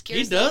it. It scares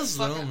He does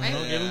the though. fuck Man, out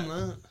I'll of give me. him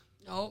that.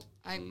 Nope.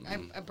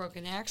 I broke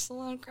an axle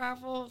on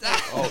gravel.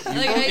 Oh, you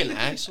Like, broke I- an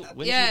axle?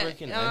 When did you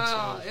break an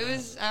axle? it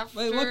was after.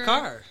 Wait, what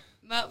car?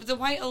 The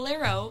white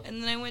Alero,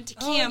 and then I went to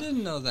Oh, I camp.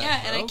 didn't know that.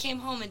 Yeah, and I bro. came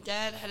home and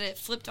Dad had it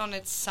flipped on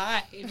its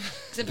side.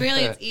 Because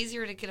apparently it's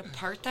easier to get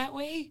apart that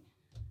way.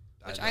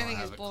 Which I don't think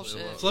have is a clue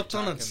bullshit. what Flipped we're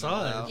on its talking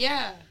side. about.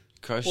 Yeah.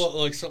 Crushed. Well,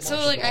 like something. So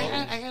off like the I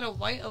bottom. had a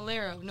white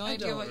Alero. No I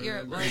idea don't what year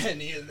it remember was.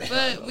 any of that.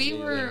 But we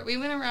Either.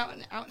 went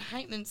around out in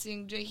Heitman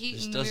seeing Jay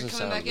Heaton. This We were doesn't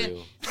coming sound back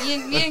real.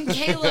 in.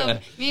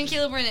 Me and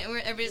Caleb were in it. And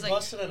everybody's like,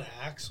 busted an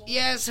axle.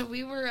 yeah. So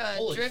we were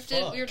Holy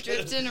drifting. fuck. We were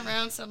drifting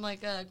around some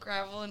like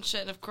gravel and shit.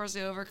 And of course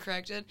they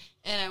overcorrected.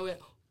 And I went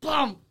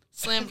boom,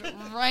 slammed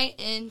right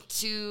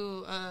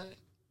into not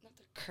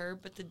the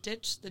curb, but the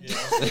ditch. The ditch.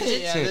 The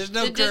ditch. Yeah, there's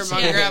no the curb ditch,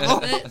 on yeah. gravel.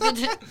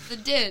 The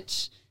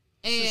ditch.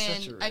 is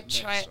And such a I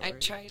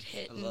redneck tried story.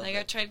 hitting, love like it.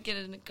 I tried to get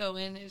it to go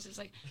in. It was just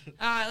like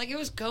it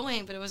was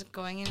going, but it wasn't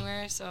going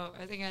anywhere. So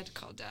I think I had to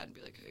call Dad and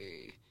be like,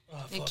 "Hey." Oh,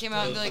 And it fuck came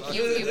out and be this. like,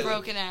 "You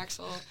broke an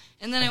axle."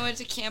 And then I went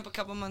to camp a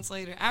couple months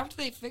later after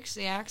they fixed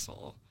the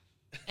axle,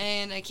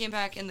 and I came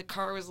back and the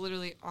car was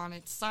literally on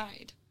its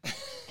side.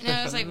 And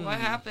I was like, "What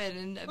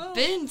happened?" And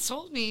Ben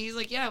told me, he's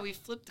like, "Yeah, we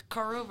flipped the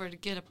car over to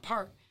get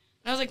apart."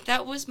 And I was like,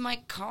 that was my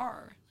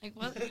car. Like,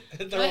 what? They're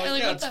What- like,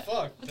 like, yeah, what it's the-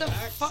 fucked. what the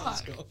access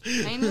fuck? code.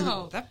 I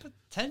know. That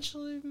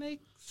potentially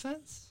makes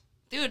sense.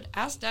 Dude,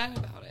 ask Dad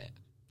about it.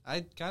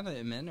 I kind of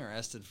am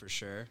interested for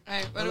sure. All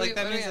right, But like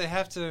that means they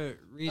have to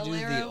redo the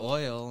Alero?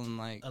 oil and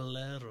like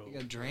Alero. you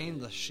gotta drain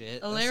the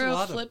shit.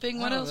 Alero flipping,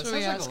 what else That were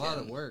we sounds like a lot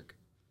asking? of work.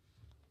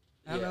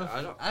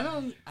 Yeah,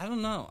 I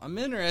don't know. I'm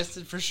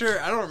interested for sure.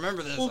 I don't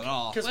remember this at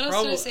all. 'cause What else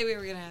probably- did I say we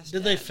were going to ask Did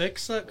Dad? they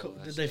fix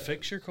that? Did they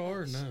fix your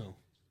car or no?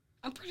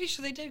 I'm pretty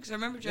sure they did, because I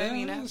remember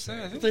driving it I out.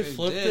 think They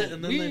flipped did. it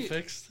and then they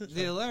fixed it.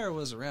 The Alero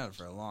was around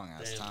for a long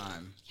ass Damn.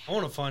 time. I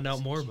want to find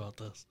out more about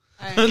this.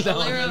 All right, No,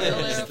 Alero, I'm Alero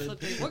interested.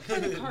 flipping. What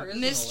kind of car is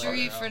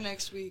Mystery an Alero? for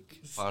next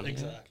week. Pontiac.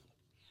 Exactly.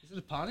 Is it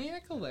a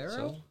Pontiac Alero?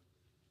 So?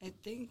 I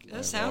think Am I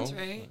that sounds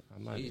wrong? right. I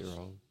might be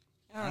wrong.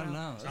 I don't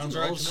know. It's Sounds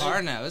an right old to me.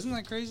 car now. Isn't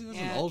that crazy? That's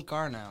Yeah. an old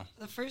car now.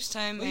 The first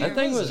time Well, I That ever-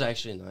 thing was was it?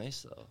 actually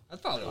nice though. I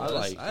thought it I was.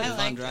 liked I it. had I fun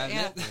liked it, driving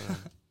yeah. it.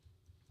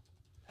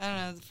 I don't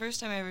know. The first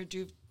time I ever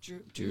drove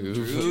Drove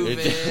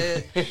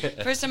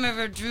it. first time I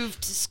ever drove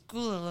to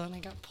school alone, I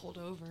got pulled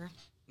over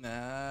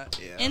Yeah.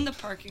 in the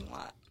parking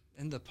lot.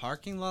 In the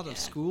parking lot of Yeah.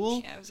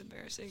 school? Yeah, it was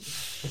embarrassing.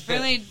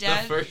 Apparently,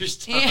 Dad. The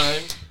first time. Yeah.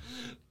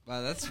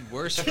 Wow, that's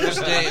worse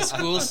first day of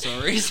school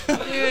stories.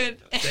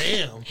 Dude.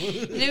 Damn. And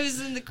it was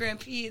in the Grand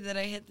Prix that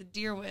I hit the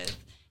deer with,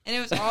 and it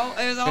was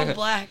all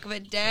black.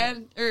 But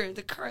Dad, or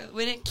the car,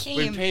 when it We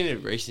came,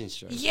 painted racing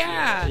stripes.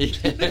 Yeah. and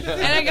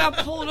Yeah. I got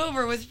pulled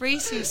over with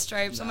racing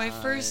stripes on my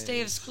first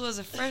day of school as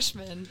a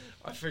freshman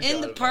I forgot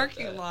in the about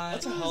parking that. lot.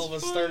 That's a hell of a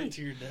start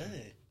to your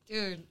day.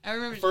 Dude, I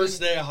remember First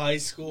doing- day of high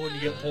school and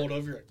you get pulled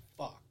over, you're like,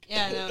 fuck.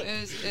 Yeah, no,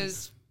 it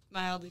was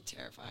mildly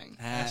terrifying.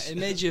 It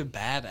made you a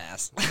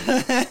badass.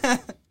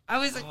 I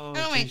was like, Oh,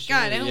 oh my touche.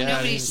 god, I hope Yeah,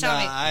 nobody I saw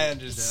me. I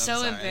understand. It's so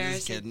I'm sorry, I'm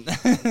just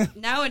embarrassing.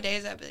 kidding.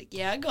 Nowadays, I'd be like,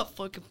 yeah, I got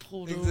fucking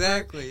pulled over.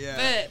 Exactly,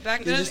 yeah. But back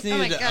You then, I was just like,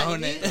 oh my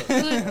needed to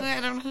god, own it. I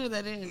don't know who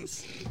that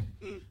is.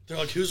 They're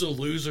like, who's a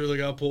loser that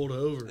got pulled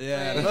over?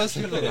 Yeah, Right. most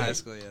people in high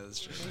school, yeah, that's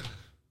true.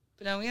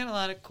 But no, we had a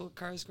lot of cool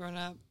cars growing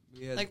up.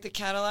 We had- Like the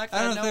Cadillac I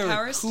that don't had know if no they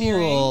power were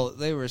steering. cool.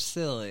 They were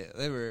silly.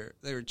 They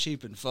were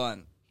cheap and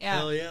fun. Yeah,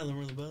 Hell yeah, they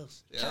were the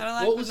best.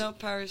 Cadillac What with was- no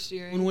power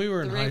steering. When we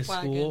were in The high rape school,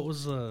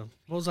 wagon.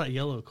 what was that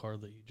yellow car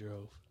that you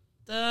drove?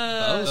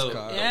 Beau's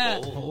car. Yeah,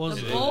 The What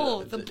was the it? bull.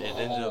 The It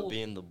ended bull. up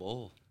being the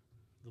bull.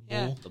 The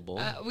Yeah. bull? The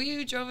bull.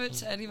 We drove it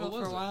to Eddyville What for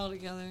was a it? while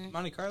together.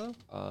 Monte Carlo?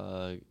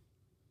 I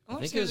wanna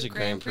think say it was a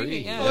Grand Prix.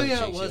 Yeah. Oh,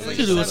 yeah, it was. Jinx Like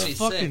Dude, it was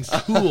 76.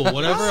 fucking cool.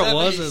 Whatever it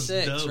was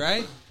 76, dope.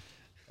 right?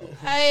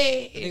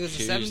 I think it was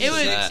the It 76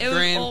 was- it was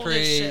Grand old as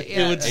Prix. shit, yeah.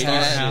 It would It start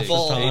had half the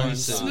full time. on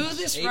 86.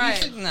 Smoothest 86?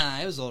 ride. Nah,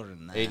 it was older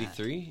than that.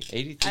 83?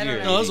 83 I don't or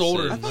know. No, it was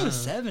older 86? I thought it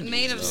was 70.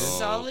 Made of No,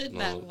 solid no.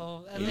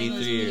 metal. That thing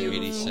was 83 or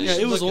beautiful. 86. Yeah,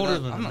 it was Look it older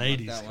up. than I'm an gonna look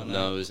 80s that one car.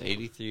 No, it was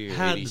 83 or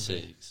Had to be.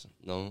 86.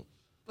 No.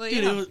 But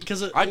Dude, yeah, it was,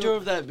 cause I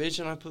drove that bitch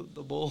and I put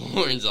the bull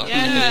horns on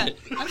yeah. it.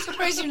 I'm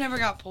surprised you never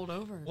got pulled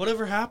over.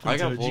 whatever happened I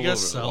to got it? Did pulled you over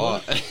guys a sell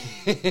lot.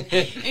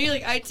 it? And you're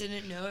like, I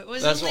didn't know it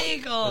was That's what-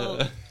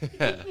 illegal.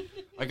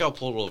 I got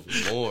pulled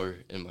over more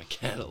in my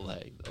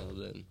Cadillac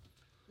though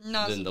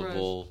Not than the surprised.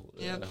 bull.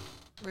 Yep.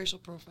 Racial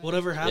profile.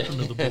 Whatever happened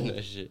to the bull?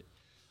 No shit.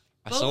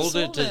 I Both sold it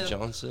sold to it.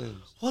 John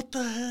Sims. What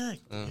the heck?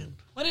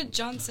 What did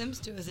John Sims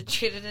do? Is it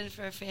traded in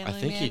for a I family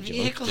think man he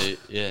vehicle? junked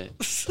it.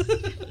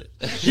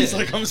 Yeah. He's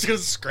like, I'm just gonna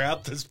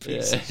scrap this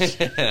piece.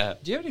 Yeah.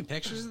 Do you have any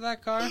pictures of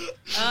that car?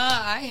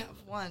 I have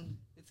one.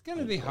 It's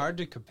gonna be hard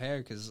to compare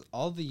because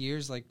all the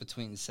years like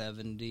between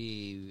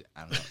 70,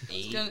 I don't know,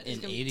 8 gonna- it's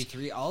and gonna-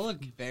 83, all look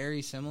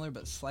very similar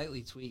but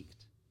slightly tweaked.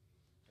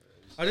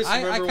 I just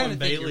I remember kinda when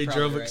think you're Bailey probably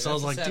drove it right. because I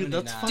was That's like, a dude,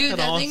 that's 79. fucking Dude,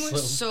 that awesome. thing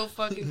was so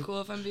fucking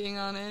cool, if I'm being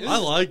honest. I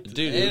liked it.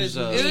 Dude, It it was-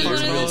 was, It was one of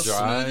four-wheel the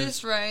drive.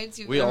 smoothest rides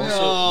you've We ever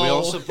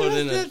also put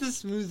in That's a. not the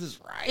smoothest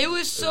ride. It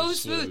was so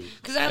was smooth smooth.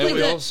 because I had And like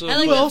we the, also- I had,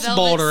 like, Who the else velvet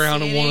balled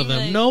around in one of seating, them?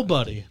 like-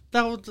 Nobody.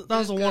 That was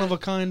was a one of a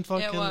good. kind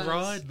fucking It was.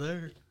 ride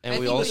there. And I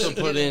we think we also should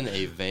put get in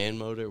a van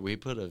motor. We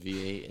put a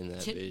V8 in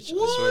that T- bitch.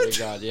 I swear to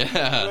God,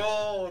 yeah.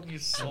 Bro, you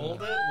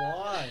sold it?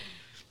 Why?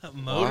 That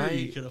motor Why?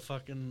 you could have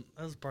fucking.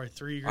 That was probably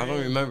 $3,000. I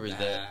don't remember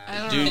that. I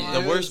don't Dude,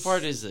 know. the worst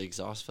part is the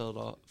exhaust fell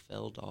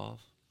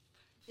off.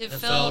 It It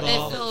fell. fell It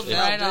off. filled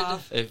Yeah. right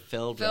off. It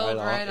fell Fell right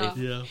right off. off.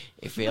 Yeah.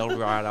 It fell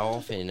right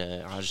off, and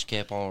I just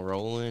kept on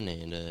rolling,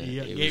 and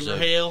You it gave was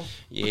her hell.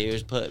 yeah, it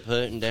was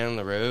putting down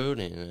the road,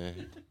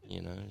 and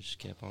just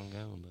kept on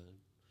going,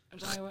 I'm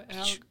telling you what,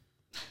 how-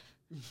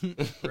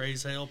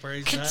 Praise hell,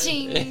 praise that.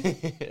 Ka-ching.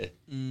 bud.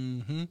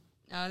 Mm-hmm.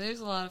 No, there's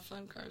a lot of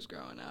fun cars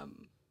growing up.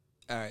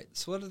 All right,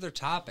 so what other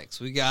topics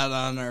we got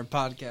on our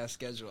podcast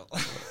schedule?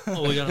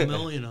 Oh, we got a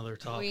million other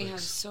topics. We have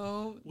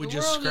so. We the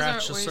just world is our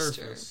scratched the oyster.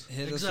 surface.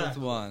 Hit us Exactly.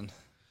 with one.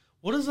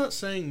 What does that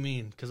saying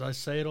mean? Because I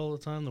say it all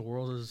the time. The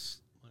world is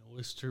my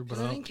oyster, but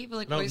Because I think people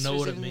like I don't oysters know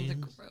what it even though they're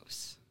means.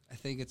 gross. I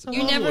think it's I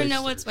You love never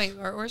know oysters. what's. Wait,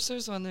 are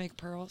oysters the one that make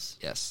pearls?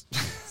 yes.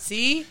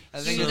 See? I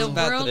think See, it's the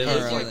about world the is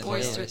pearl your and the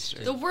oyster.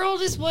 oyster. The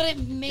world is what it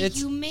It's-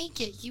 you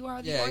make it. You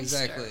are the Yeah, oyster.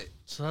 exactly.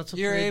 so that's a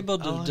You're pretty-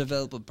 able I to like-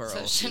 develop a pearl. So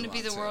it if shouldn't you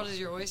be the want world to. is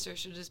your oyster. It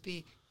should just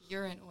be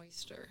you're an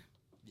oyster.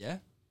 Yeah.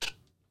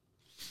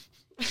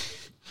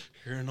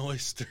 You're an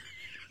oyster.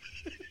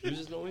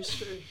 Who's an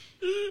oyster?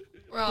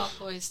 We're all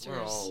oysters.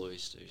 We're all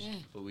oysters. Yeah.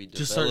 But we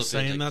Just start develop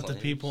saying into that to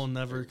claims. people and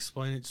never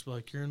explain it. Just be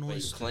like, you're an Wait,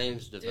 oyster.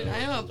 claims Dude, develop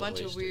I know a into bunch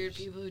of weird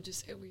oysters. people who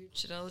just say weird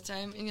shit all the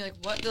time, and you're like,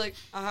 "What?" They're like,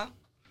 "Uh huh,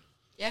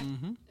 yeah."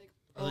 Mm-hmm.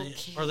 Like,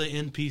 Are they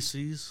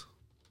NPCs?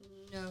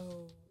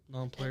 No.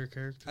 Non-player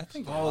characters? I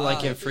think. Oh,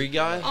 like in Free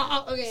Guy?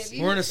 Okay. Have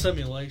you, We're in a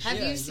simulation. have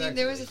Yeah, you seen?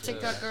 There was a exactly.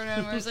 TikTok going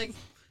around where it was like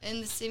in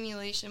the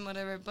simulation,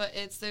 whatever. But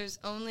there's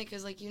only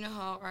because like you know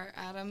how our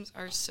atoms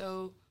are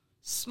so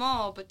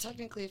small, but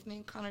technically, if me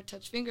and Connor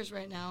touch fingers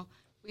right now,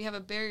 we have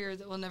a barrier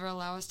that will never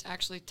allow us to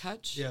actually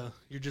touch. Yeah,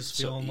 you're just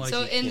So feeling easy. like...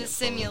 So you in the can't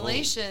follow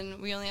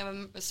simulation, we only have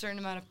a certain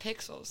amount of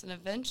pixels, and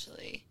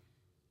eventually,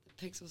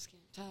 the pixels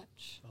can't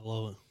touch. I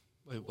love it.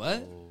 Wait,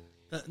 what?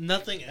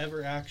 Nothing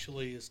ever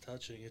actually is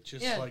touching. It's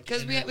just Yeah, like...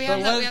 'cause we energy. have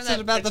But that- what we is have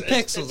it about the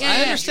it's- pixels? yeah, I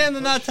yeah. understand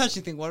the not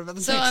touching thing. What about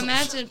the So pixels?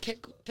 imagine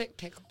pickles.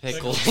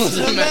 Pickles.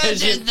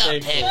 Imagine the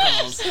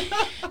pickles.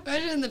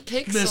 Imagine the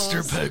pixels.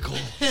 Mr.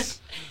 Pickles.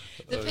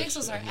 The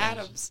pixels are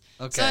atoms.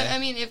 Okay. So I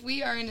mean, if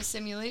we are in a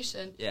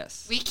simulation,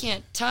 Yes. we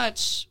can't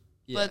touch.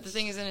 But Yes. the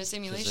thing is, in a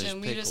simulation,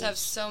 we just have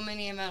so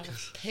many amount of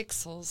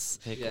pixels.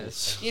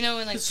 Pickles. You know,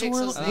 when like So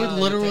pixels. we're leave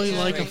literally the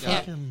like a picture. Yeah.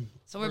 fucking...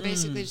 So we're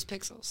basically just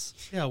pixels.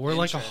 Yeah, we're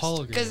like a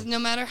Interesting. Because hologram. no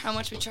matter how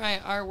much we try,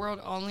 our world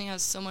only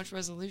has so much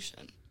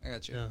resolution. I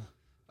got you. Yeah.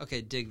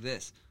 Okay, dig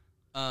this.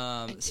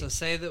 So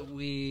say that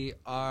we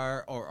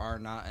are or are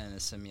not in a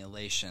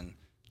simulation,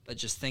 but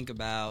just think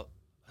about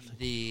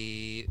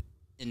the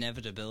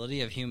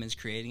inevitability of humans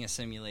creating a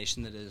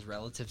simulation that is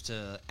relative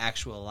to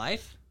actual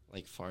life.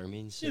 Like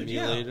farming Dude,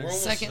 yeah, simulator. we're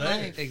almost Second there.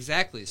 life.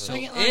 Exactly. So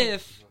Second life.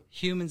 if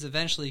humans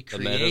eventually The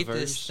create metaverse.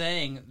 this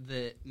thing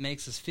that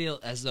makes us feel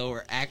as though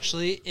we're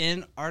actually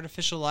in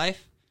artificial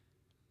life,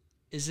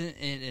 isn't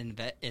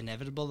it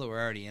inevitable that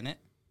we're already in it?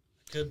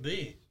 Could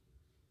be.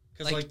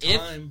 Because Like, like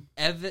time...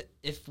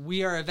 If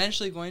we are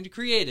eventually going to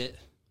create it,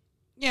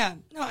 Yeah.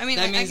 No, I mean,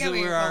 that I means get that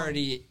where we're you're going.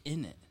 already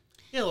in it.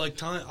 Yeah, like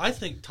time... I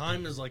think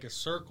time is like a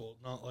circle,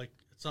 not like...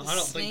 It's not, The I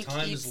don't think snake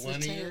time eats is the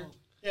linear. tail.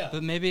 Yeah.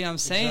 But maybe I'm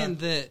saying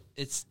Exactly. that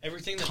it's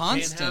Everything that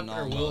constant can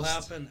happen or will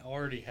almost. happen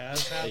already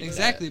has happened.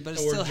 exactly, but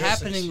it's So we're still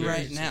just happening right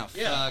experiencing now. it.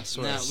 Yeah. Fuck,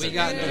 Sort no, of we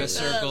got into a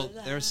similar. circle.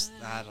 There's,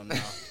 I don't know.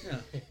 Yeah.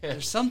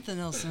 There's something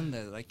else in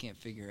there that I can't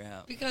figure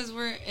out. Because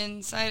we're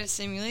inside a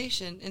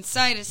simulation.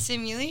 Inside a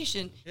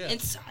simulation. Yeah.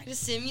 Inside a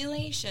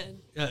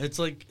simulation. Yeah, it's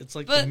like But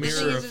the the thing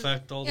mirror is,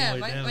 effect all yeah,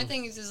 the way down. my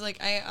thing is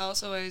like I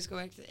also always go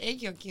back to the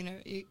egg yolk,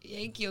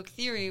 egg yolk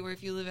theory, where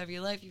if you live every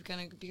life, you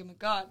kind of become a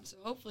god. So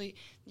hopefully,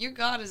 your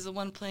god is the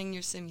one playing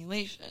your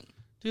simulation.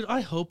 Dude,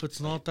 I hope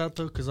it's not that,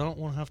 though, because I don't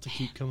want to have to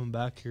keep coming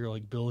back here,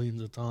 like, billions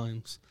of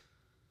times.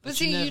 But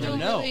you see, you never don't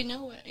know. really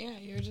know it. Yeah,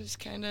 you're just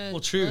kind of.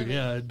 Well, true,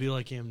 yeah, it'd be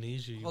like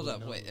amnesia. You Hold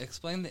wouldn't up, know. wait.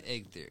 Explain the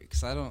egg theory,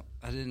 because I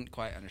didn't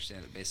quite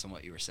understand it based on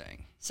what you were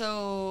saying.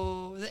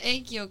 So the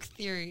egg yolk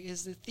theory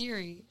is the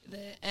theory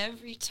that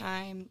every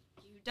time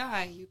you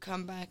die, you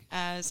come back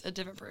as a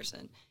different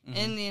person.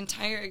 In the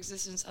entire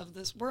existence of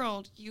this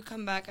world, you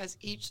come back as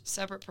each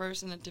separate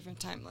person at different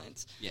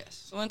timelines.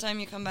 Yes. So one time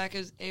you come back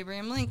as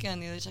Abraham Lincoln,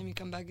 the other time you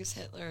come back as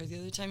Hitler, the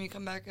other time you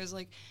come back as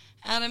like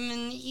Adam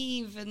and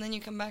Eve, and then you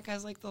come back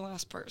as like the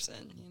last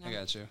person. You know? I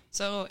got you.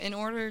 So in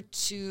order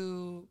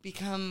to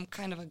become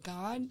kind of a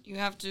god, you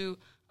have to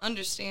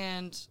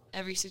understand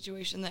every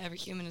situation that every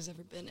human has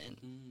ever been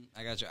in.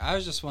 I got you. I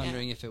was just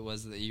wondering if it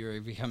was that you were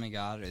becoming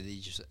God or that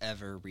you just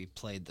ever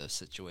replayed those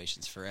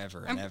situations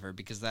forever and ever,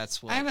 because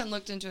that's what I haven't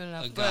looked into it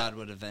enough. a but God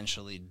would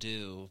eventually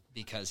do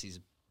because he's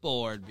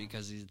bored,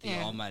 because he's the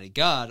Yeah. almighty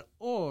God,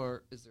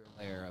 or is there a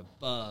layer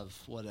above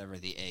whatever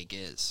the egg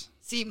is?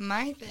 see,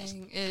 my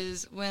thing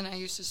is when I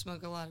used to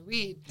smoke a lot of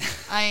weed,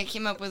 I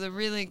came up with a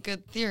really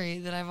good theory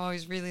that I've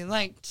always really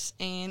liked,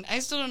 and I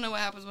still don't know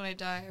what happens when I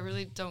die. I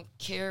really don't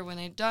care. When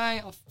I die,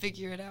 I'll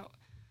figure it out.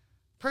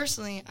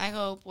 Personally, I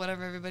hope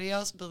whatever everybody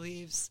else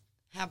believes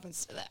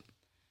happens to them.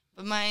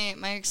 But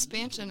my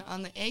expansion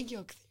on the egg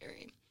yolk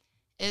theory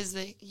is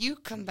that you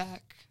come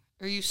back,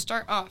 or you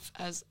start off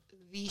as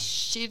the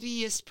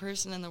shittiest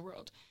person in the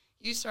world.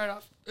 You start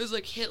off as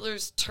like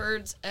Hitler's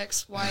turd's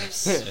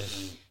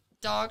ex-wife's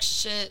dog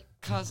shit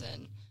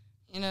cousin.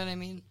 You know what I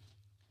mean?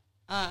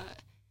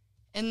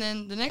 And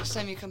then the next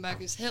time you come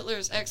back is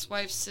Hitler's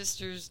ex-wife's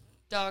sister's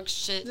dog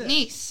shit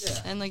niece.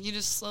 Yeah. And like you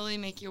just slowly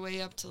make your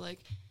way up to like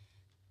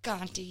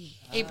Gandhi,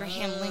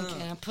 Abraham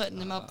Lincoln. I'm putting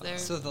him up there.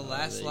 So the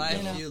last there you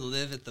life, go. you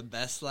live at the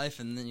best life,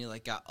 and then you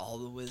like got all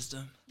the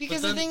wisdom.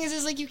 Because But the then- thing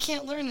is like you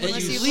can't learn it But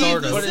unless you you start leave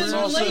over. the But it's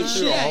also simulation.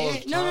 through Yeah, all yeah.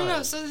 of No.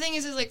 time. So the thing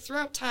is like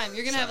throughout time,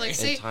 you're gonna have like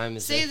And time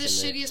is say the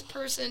infinite. shittiest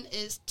person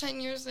is 10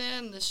 years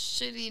in, the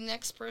shitty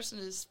next person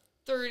is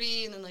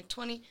 30, and then like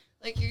 20.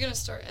 Like you're gonna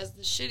start as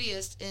the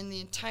shittiest in the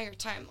entire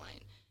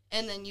timeline,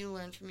 and then you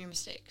learn from your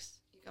mistakes.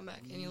 You come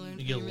back and you learn You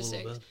from get your a little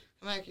mistakes. bit.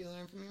 Come back, you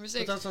learn from your But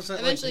mistakes. that's what I'm saying.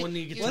 Like, Eventually, when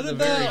you get you to the do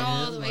very it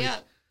all end, the way like,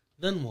 up.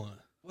 then what?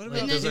 What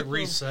Like, And does then it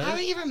reset?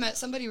 Have you ever met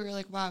somebody where you're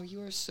like, wow,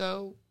 you are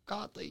so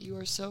godly, you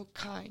are so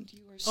kind,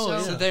 you are Oh, so...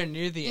 yeah. So they're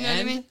near the You know what I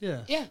end. mean?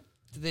 Yeah. Yeah.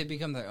 Do they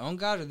become their own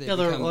God, or they Yeah,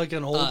 they're become like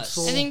an old us?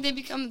 soul. I think they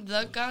become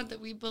the God that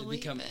we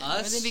believe become in.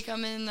 us? Or they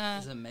become in...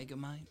 Is it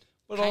Megamind?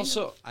 But Kind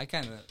also, I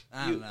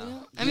don't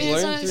know. I mean, you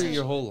it's learn not through your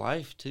essential. whole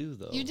life too,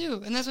 though. You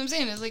do, and that's what I'm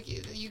saying. It's like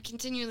you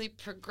continually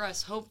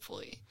progress.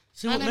 Hopefully,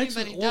 See, not what makes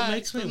everybody me, what does,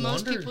 makes me but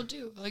most wonder. people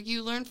do. Like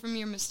you learn from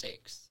your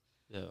mistakes.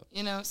 Yeah.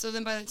 You know, so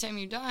then by the time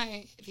you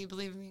die, if you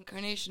believe in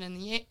reincarnation and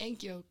the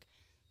egg yolk,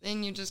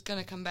 then you're just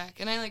gonna come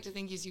back. And I like to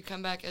think is you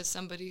come back as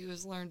somebody who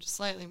has learned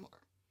slightly more.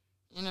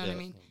 You know what I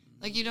mean?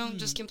 Like you don't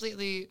just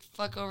completely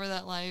fuck over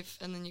that life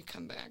and then you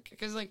come back.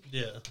 Because like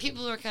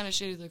people are kind of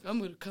shitty. Like I'm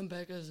gonna come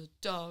back as a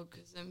dog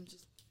because I'm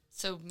just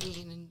so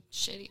mean and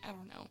shitty. I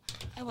don't know.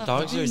 I love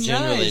Dogs dogs. are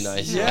generally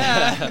nice.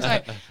 Yeah. Sorry,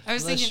 I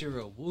was Unless thinking. you're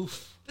a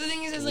woof. The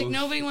thing is like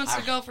nobody wants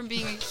to go from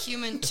being a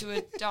human to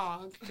a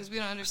dog because we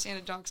don't understand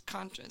a dog's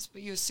conscience,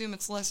 but you assume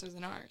it's lesser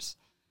than ours.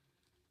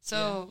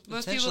 So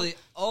most people.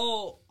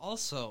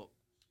 Also,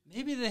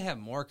 maybe they have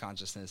more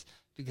consciousness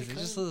because they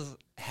just live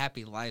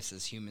happy lives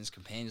as humans,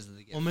 companions. That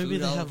they get Maybe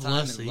food they all have the time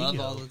less and love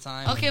ego. all the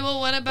time. Okay, well,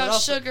 what about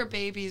also- sugar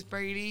babies,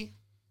 Brady?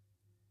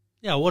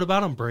 Yeah, what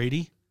about him,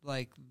 Brady?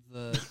 Like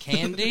the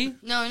candy.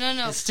 No.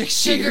 It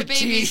sticks to Sugar your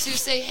babies teeth. who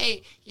say,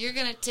 "Hey, you're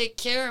gonna take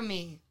care of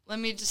me. Let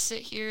me just sit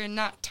here and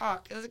not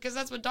talk," because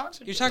that's what dogs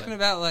would do. You're talking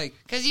about like.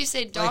 Because you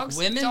say dogs,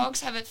 women?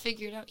 dogs have it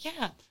figured out.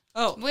 Yeah,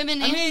 Oh,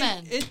 women I and mean,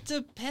 men. It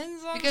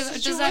depends on Because the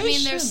does that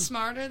mean they're situation.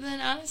 smarter than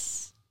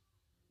us?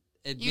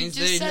 It You means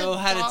just they said know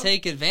how dog- to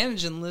take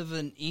advantage and live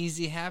an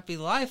easy, happy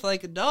life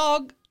like a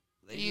dog.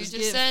 They You just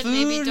get said food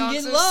maybe and dogs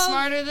get are love.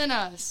 smarter than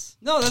us.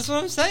 No, that's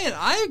what I'm saying.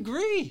 I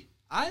agree.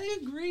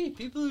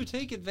 People who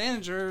take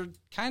advantage are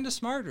kind of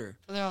smarter.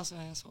 But they're also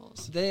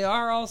assholes. They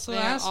are also They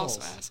are assholes.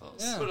 also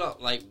assholes. Yeah.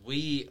 But like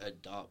we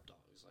adopt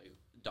dogs. Like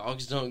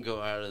dogs don't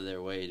go out of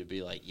their way to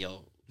be like,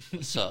 "Yo,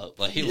 what's up?"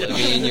 Like let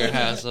me in your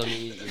house, let me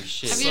eat your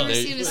shit. Have you ever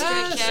They- seen a stray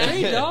cat?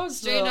 Stray dogs,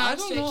 Stray though, dogs, I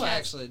don't stray know, cats.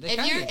 actually. They if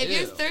kinda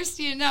you're do.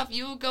 thirsty enough,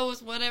 you will go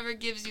with whatever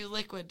gives you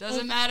liquid.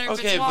 Doesn't matter if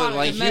Okay, it's water. but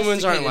like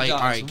humans aren't like, Domesticated all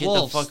right, dogs, get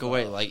wolves, the fuck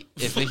away. though. Like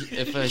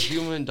if a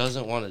human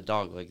doesn't want a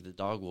dog, like the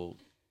dog will,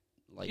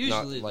 like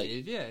Usually not like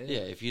leave, yeah.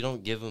 If you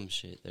don't give them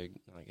shit, they're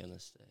not gonna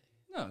stay.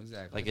 No,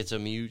 exactly. Like it's a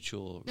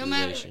mutual no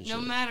relationship.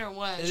 matter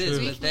what. It is,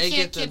 We- but we they can't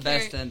get the get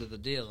best very- end of the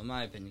deal, in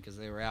my opinion, because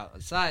they were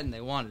outside and they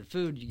wanted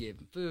food. You gave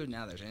them food.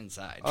 Now they're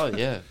inside. Oh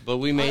yeah, but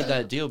we made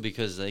that deal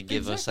because they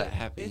give us that Exactly.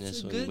 happiness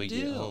It's a when good we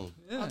deal. get home.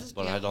 Yeah. I'll just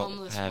But be a I don't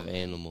homeless have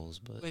woman. animals.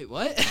 But Wait,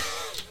 what?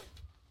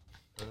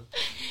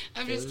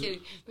 I'm just kidding.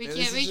 We This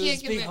can't. is We just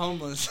can't be compare.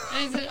 homeless.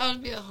 I said I'll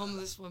be a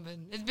homeless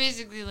woman. It's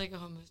basically like a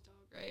homeless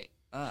dog,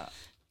 right?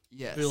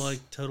 Yes. Be like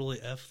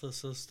totally F the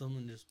system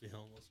and just be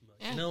homeless. And be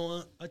like, Yeah. You know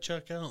what? I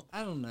check out.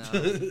 I don't know.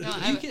 No,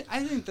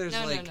 I think there's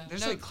No,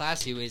 there's no. like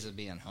classy ways of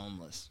being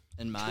homeless,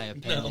 in my No.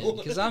 opinion.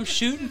 Because I'm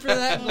shooting for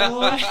that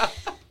boy.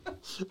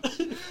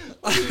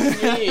 what do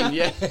you mean?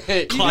 Yeah,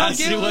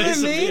 Classy get what I ways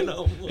of mean? being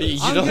homeless. You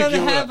I'm don't gonna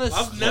get what have a.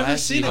 I've never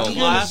classy seen a homeless.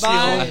 classy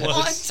Buy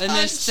homeless. an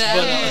But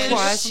established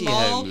classy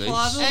small homeless.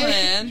 plot of Hey.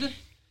 land.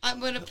 I'm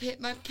gonna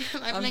pit my I'm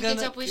blankets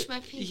gonna- up with my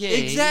pee. Yeah,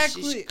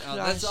 Exactly. she's Oh,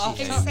 that's off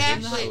classy. top.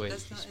 Exactly.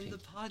 That's not in the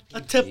podcast. I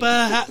tip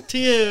a hat to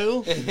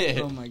you.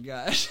 Oh my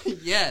gosh.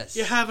 Yes.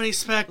 You have any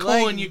spare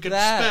coin Like you can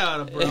that. spare out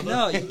of, brother?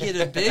 No, you get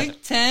a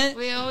big tent.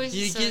 We always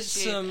You get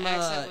associate some.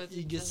 accent with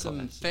You get the-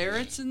 some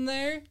ferrets in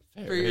there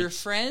for your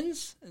Ferrets.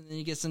 friends, and then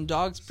you get some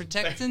dogs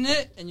protecting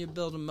it, and you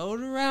build a moat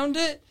around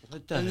it,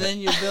 What the and heck? then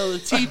you build a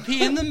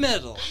teepee in the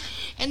middle.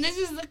 And this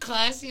is the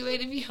classy way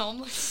to be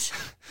homeless.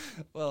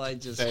 Well, I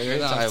just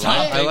Ferrets? got I off like-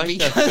 I topic like the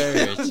because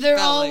ferrets. They're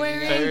felt all like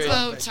wearing ferrets.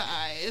 bow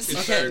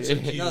ties. Ferrets are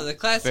Okay, cute. no, the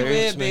classy way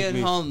Ferrets of make being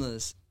me-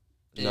 homeless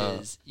No.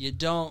 is you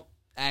don't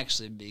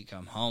actually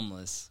become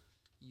homeless.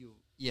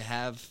 You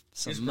have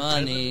some He's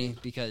money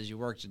because you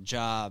worked a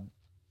job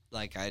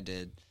like I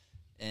did,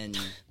 and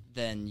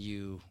then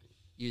you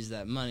use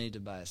that money to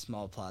buy a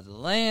small plot of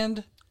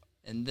land,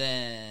 and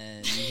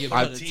then you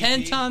I- put a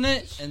tent on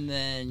it, and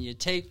then you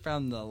take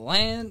from the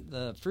land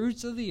the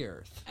fruits of the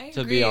earth. I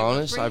To agree, be but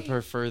honest, I Brady-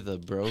 prefer the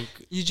broke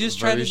You just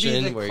try to be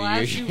version the where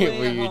classy you're way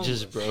where of you're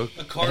just homeless. broke,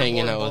 A cardboard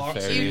hanging out box.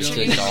 with You ferrets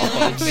treat and them like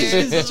dogs.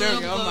 berries with Joking.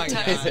 little Oh my bow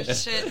ties and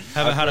gosh. shit.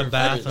 Haven't had a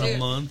bath in a Dude,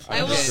 month.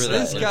 I will- Okay, prefer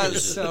this that got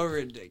version. so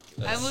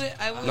ridiculous.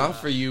 I would Not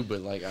for you,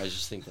 but like I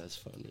just think that's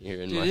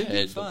funnier in Dude, my it'd be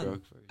head. The fun.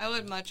 broke version. I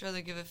would much rather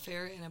give a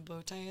ferret and a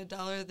bow tie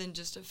 $1 than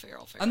just a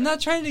feral ferret. I'm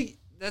not trying to.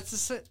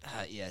 That's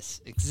yes,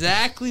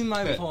 exactly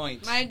my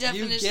point. My You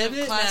definition get of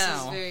it class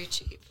now. is very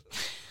cheap.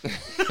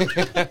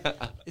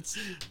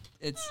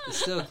 It's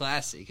still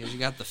classy because you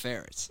got the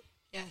ferrets.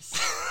 Yes.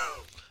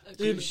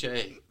 Dude, Touche.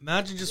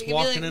 Imagine just They could be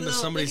walking like into little-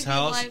 somebody's they could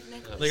be house. live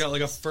necklaces. They got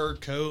like a fur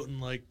coat and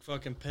like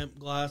fucking pimp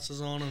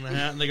glasses on and a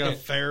hat, and they got a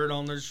ferret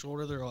on their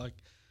shoulder. They're like,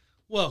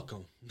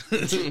 "Welcome."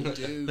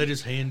 Dude. They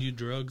just hand you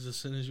drugs as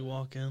soon as you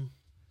walk in.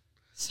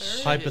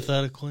 Sir?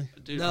 Hypothetically,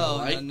 Dude, No,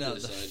 I like no,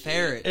 this the idea.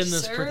 ferret. in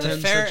this Sir? The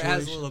pretend ferret situation,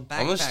 has a little backpack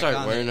I'm gonna start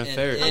on wearing it, a and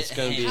ferret. it That's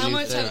gonna be hangs. a How new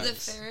much have the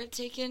ferrets. ferret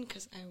taken?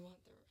 Because I want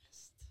the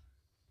rest.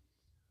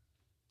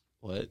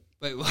 What?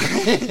 Wait,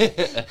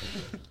 what?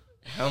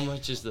 How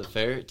much is the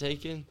ferret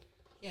taking?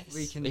 Yes.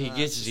 We can. He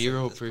gets just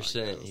end this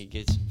 0%. podcast. He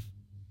gets.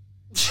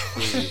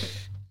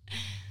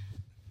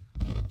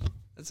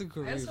 That's a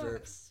cool I also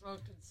reverb.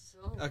 smoked it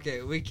so.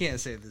 Okay, we can't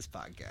save this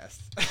podcast.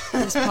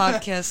 This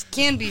podcast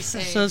can be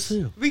saved. Says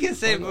who? We can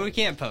save it, but we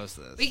can't post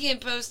this. We can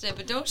post it,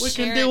 but don't We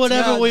share can it. do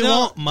whatever No, we don't-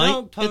 want, mate.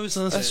 don't post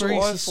It's a it. free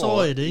That's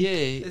society. Yeah,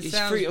 It it's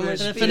sounds free. very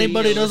And if Speedy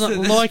anybody at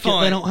doesn't this like it,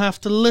 point. they don't have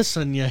to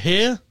listen. You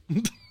hear?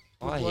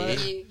 I You-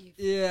 hate. you-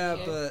 Yeah,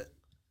 but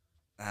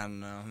I don't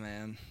know,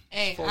 man.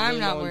 Hey, Falling I'm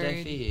not on deaf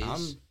worried.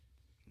 ears.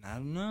 I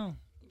don't know.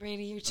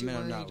 Brady, you're too I'm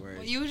worried. not worried.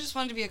 Well, you just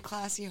wanted to be a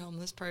classy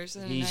homeless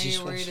person, and He's now just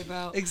you're worried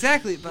about.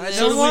 Exactly, but I So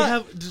don't So we want.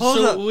 have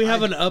Hold up. we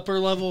have an upper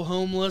level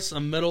homeless, a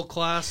middle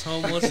class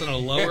homeless, and a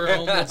lower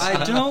homeless.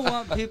 I don't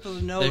want people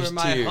to know There's where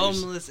my tiers.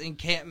 homeless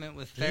encampment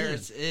with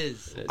ferrets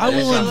is. I will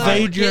There's a lot.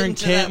 invade your We're getting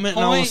to that encampment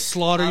and I will point.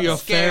 slaughter I'm your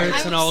scared.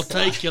 ferrets and I will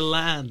take your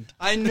land.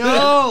 I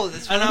know.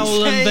 That's what And I'm I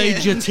will saying.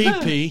 invade your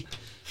teepee.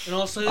 And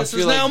I'll say, this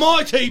feel is like- now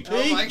my teepee.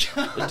 Oh my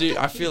god, Dude,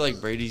 I feel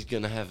like Brady's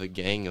gonna have a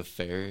gang of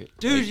ferret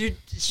dude, like, you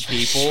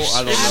people.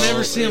 I don't You know.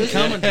 never see them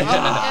coming.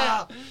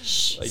 Yeah.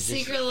 Like,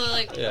 Secretly,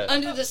 like Yeah.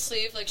 under the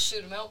sleeve, like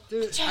shoot him out.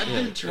 dude, I've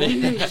been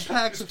training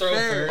packs of Throw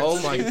ferrets.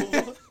 Oh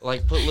my!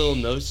 Like put little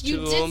notes You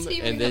to did them, say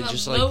you were and gonna then have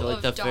just a like moat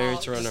let the of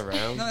ferrets dogs. run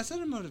around. No, I said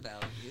a moat of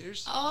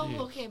alligators. Oh,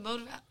 okay,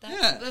 motive.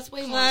 Yeah, That's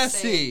way classy. more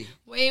safe.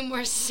 Way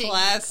more safe.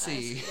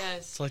 Classy. Yes.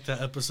 It's like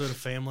that episode of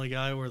Family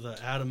Guy where the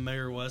Adam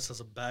Mayer West has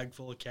a bag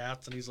full of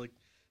cats and he's like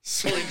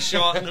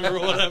slingshotting them or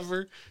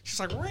whatever. She's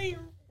like, ring,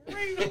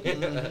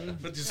 ring.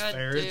 With just God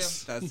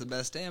ferrets. That's the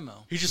best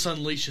ammo. He just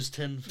unleashes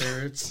 10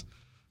 ferrets.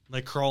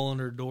 They crawl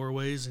under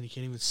doorways and you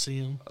can't even see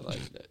them. I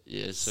like that.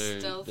 Yes, sir.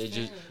 Stealth They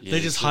just ferret. yeah, They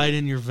just sir. hide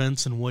in your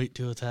vents and wait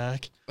to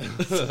attack. I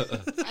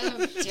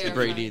don't terrifying.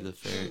 Brady the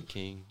Ferret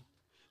King.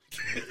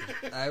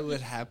 I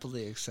would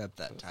happily accept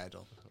that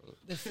title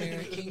The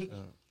Ferret King.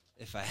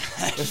 if I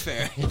had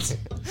ferrets.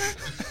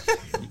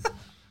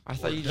 I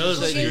thought you does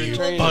just said it? you Okay, were you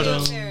training. will be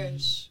But, a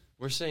parish.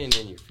 We're saying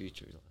in your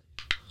future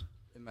life.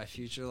 In my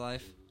future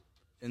life,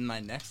 in my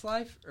next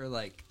life, or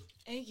like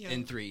Thank you.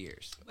 in 3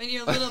 years, When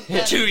you're a little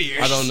better. 2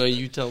 years, I don't know.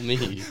 You tell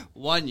me.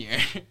 1 year.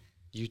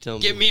 You tell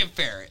me. Give me a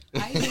ferret.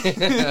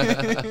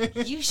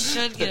 You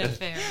should get a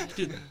ferret.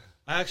 Dude,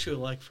 I actually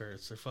like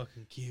ferrets. They're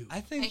fucking cute. I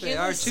think I they hear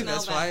are they too. smell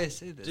That's why I bad.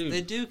 say this. Dude,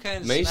 They do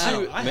kind of Macy,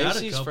 smell. I had a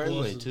Macy's couple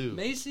friendly of- too.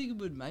 Macy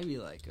would maybe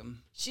like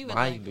them. She would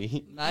like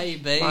Maybe.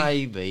 Maybe.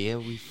 Maybe. Yeah,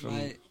 we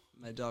from.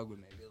 My dog would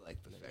maybe like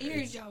the your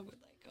ferrets. dog would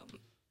like them.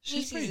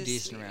 She's pretty Macy's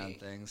is decent sweet. around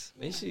things.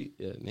 Macy.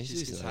 Yeah,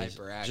 Macy's gets nice.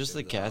 hyperactive, Just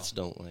the though. cats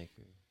don't like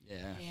her.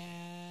 Yeah,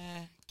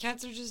 Yeah.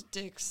 Cats are just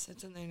dicks.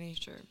 That's in their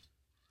nature.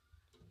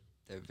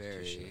 they're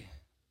very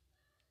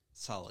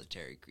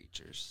solitary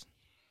creatures.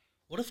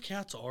 What if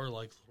cats are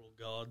like little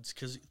gods?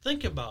 Because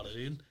think about it,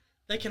 dude.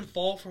 They can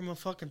fall from a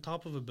fucking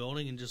top of a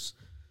building and just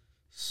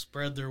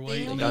spread their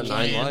weight. They and got 9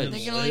 land lives. and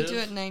They can only live. do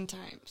it 9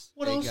 times.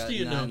 What They else got do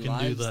you know 9 can do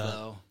lives, that?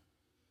 though.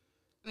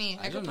 I mean,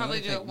 I don't could know probably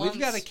do anything. it once.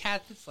 We've got a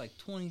cat that's like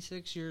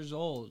 26 years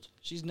old.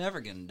 She's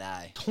never gonna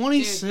die.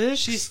 26?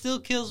 She still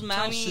kills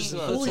mouses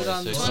and 20 puts it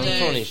on the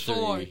 26. stage.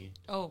 23.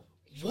 Oh.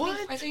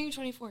 What? I think you're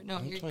 24. No,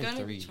 I'm you're gonna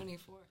be 23.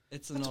 24.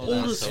 It's an That's old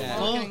old ass as cat.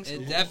 fuck.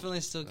 It definitely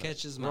still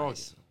catches We're all-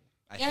 mice.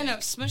 I Yeah, think. no,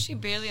 Smushy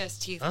barely has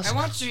teeth. That's I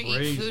watched her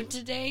crazy. eat food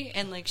today,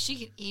 and like she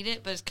can eat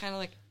it, but it's kind of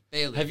like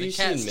Bailey, Have the you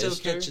cat seen still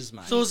Mr.? catches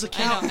mice. So is the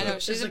cat? I know,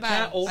 she's is a the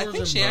cat bad- older I think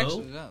than she Beau? actually. I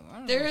don't know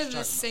what they're you're the talking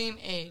about. same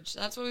age.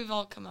 That's what we've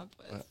all come up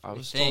with. I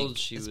was think. told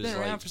she It's was been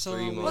around like for so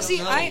 3 long. months. Well, see,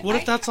 No. What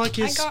if that's like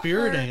his I got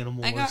spirit her-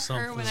 animal I or got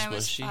something? her when I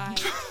was Smushy.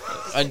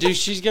 5. Dude,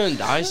 she's gonna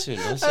die soon.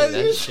 Don't say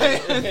that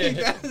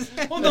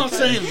shit. Well, I'm not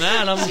saying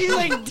that. I'm She's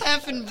like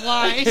deaf and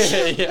blind.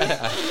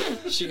 Yeah.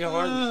 She got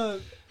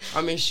hard.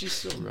 I mean, she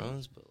still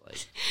runs, but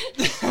like,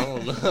 I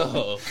don't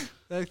know.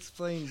 That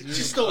explains you.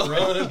 she still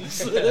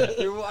runs.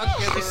 You're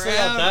walking You still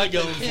got around. that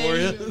going for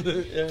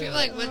you. People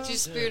like, what's your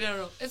spirit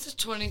animal? It's a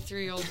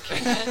 23-year-old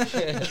cat.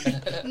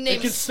 It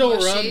Named can still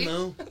Smushy.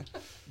 run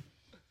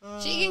though.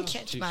 She can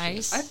catch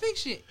mice. I think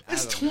she.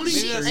 It's I don't know. Maybe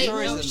 23. that's Hey,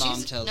 stories no, that mom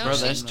she's- tells no, me. Bro,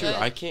 she's that's true. good.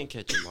 I can't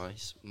catch a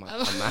mice. Oh.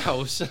 A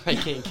mouse. I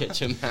can't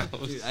catch a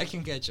mouse. Dude, I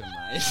can catch a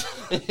mice.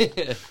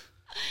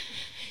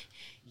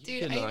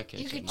 Dude, could not you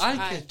catch could a try.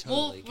 mouse. I could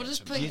totally we'll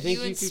just catch a put Do you think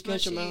and you could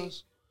catch a Smushy-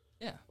 mouse?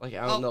 Yeah. Like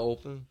out in the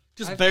open?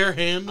 Just I've-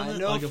 barehanding I it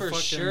know like a for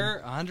fucking, sure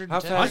 110. How I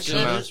fast could.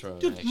 can a mouse run?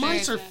 Dude, actually?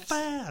 mice are Very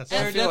fast.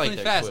 They're I feel like definitely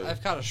they're fast. quick.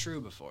 I've caught a shrew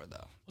before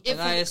though, If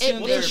and I it assume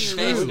they're bit you-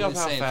 basically Look the up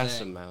how same fast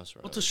a thing. mouse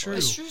runs. What's a A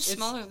shrew? shrew's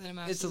smaller than a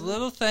mouse. It's a isn't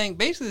little thing,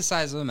 basically the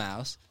size of a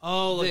mouse.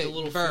 Oh, like Big a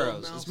little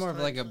burrows. field It's more of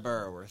mouse like a type?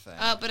 burrower thing.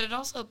 But it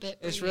also bit.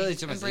 It's Brady, really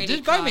too and much. It Brady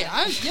did bite me.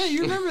 caught Yeah,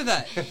 you remember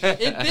that. It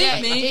bit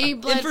Yeah, me, he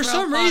bled and for for a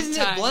some long reason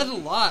time. it bled a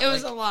lot. It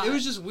was a lot. It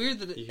was just weird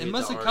that You it hit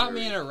must the have caught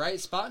me in artery. a right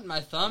spot in my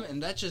thumb,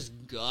 and that just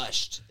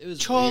gushed. It was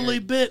Charlie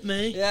weird. bit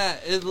me. Yeah,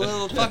 it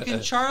little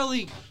fucking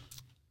Charlie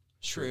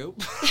shrew.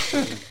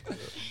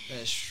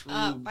 That shrew.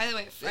 By the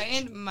way,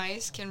 frightened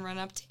mice can run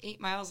up to 8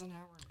 miles an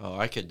hour. Oh,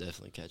 I could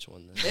definitely catch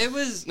one then. It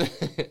was. Never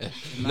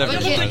But mind,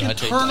 can- I They can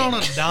take turn that. on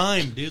a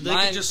dime, dude. They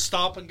Mine- can just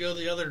stop and go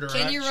the other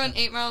direction. Can you run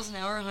 8 miles an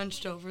hour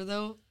hunched over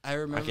though? I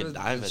remember could the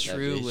dive at that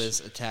shrew bitch. was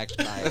attacked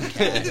by a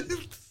cat.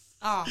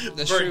 Oh,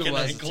 The shrew Breaking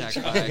was ankle attacked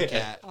chop. by a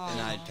cat, Aw.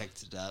 and I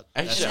picked it up.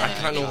 Actually, That's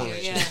I kind of not want to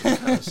cute, check yeah.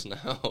 the house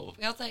now.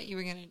 we all thought you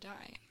were gonna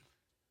die.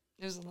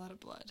 There was a lot of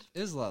blood. It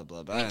was a lot of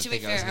blood, but I I mean, didn't to be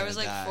think I was fair, I gonna was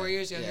like die. 4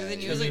 years younger Yeah, than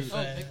you. yeah. I was like, To be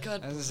oh fair. my god.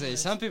 I was gonna say blood.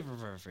 some people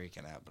were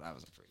freaking out, but I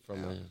wasn't freaking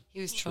From out.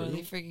 He was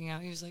totally freaking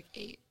out. He was like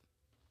 8.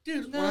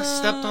 Dude, when I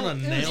stepped on a It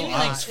was nail, maybe I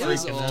like was it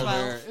was freaking 12. out.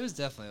 older. It was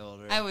definitely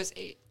older. I was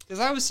 8. Because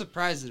I was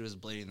surprised that it was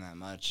bleeding that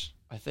much.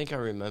 I think I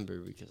remember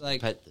because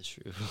Like- I pet the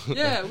shrew.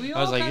 Yeah, we I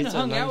all was like, kind of "It's a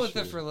hung out nice with it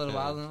shrew." for a little Yeah.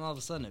 while, and then all of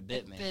a sudden it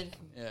bit me. Bit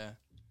him. Yeah.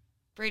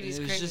 Brady's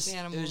It was great just- with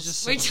it was animals.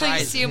 just Wait till you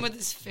see surprising. him with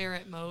his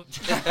ferret moat.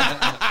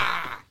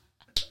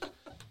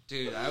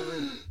 Dude, I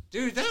would.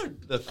 Dude, that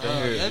would. The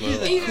ferret that'd be moat.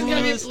 the He's just gonna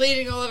be coolest-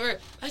 bleeding all over.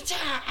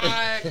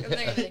 Attack! And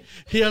they're gonna be-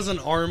 He has an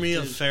army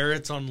of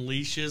ferrets on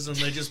leashes, and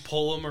they just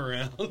pull him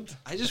around.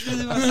 I just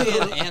really want to see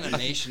an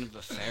animation of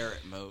a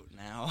ferret moat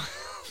now.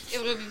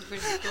 It would be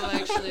pretty cool,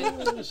 actually.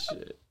 Oh,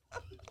 shit.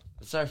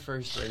 That's our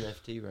first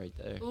NFT right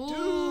there.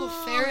 Ooh,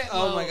 ferret moat.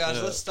 Oh my gosh,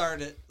 Yeah. let's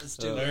start it. Let's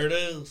do There it. it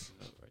is.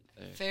 Right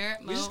there. Ferret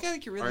We moat. just gotta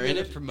get Our really good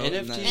at promoting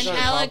NFTs that. An aren't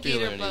shit.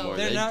 alligator popular anymore. boat.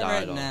 They're They not died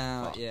right off.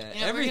 now. Fuck. Yeah,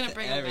 Yeah, we're gonna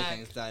bring 'em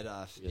everything's back. died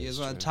off. Yeah, You guys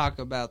that's want to true. talk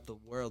about the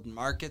world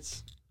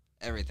markets?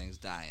 Everything's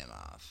dying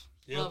off.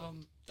 Yep. Love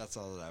them. That's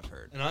all that I've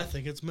heard. And I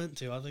think it's meant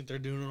to. I think they're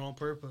doing it on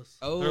purpose.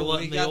 Oh, they're we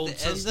letting got old the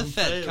end of the system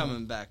Fed fail.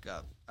 coming back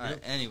up. All right.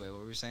 Yep. Anyway, what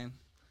were we saying?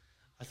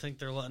 I think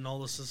they're letting all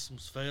the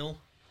systems fail,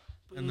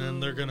 and then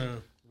they're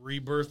gonna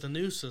rebirth a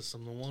new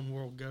system: the one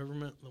world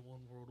government, the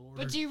one world order.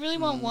 But do you really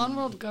want one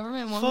world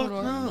government, one Fuck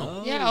world order?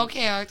 no. Yeah,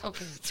 okay.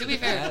 To be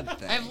fair, Bad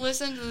thing. I've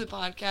listened to the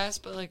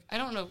podcast, but like I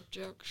don't know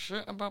jack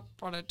shit about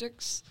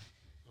politics.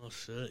 Oh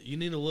shit! You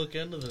need to look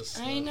into this.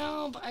 Stuff. I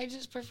know, but I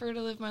just prefer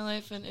to live my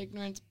life in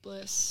ignorant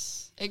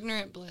bliss. I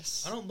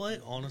don't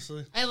blame.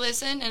 Honestly, I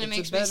listen, and it It's a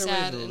makes me better way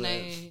sad, to and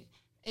live.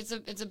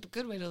 it's a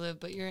good way to live,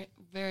 but you're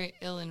very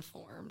ill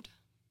informed.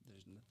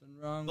 There's nothing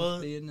wrong But-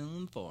 with being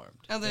ill-informed.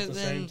 Other At the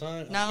than same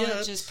time, knowledge yeah,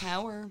 is it's-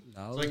 power.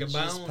 Knowledge like a is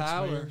balance,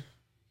 power.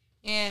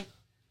 man.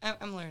 Yeah,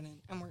 I'm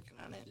learning. I'm working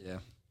on it. Yeah.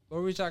 What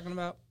were we talking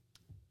about?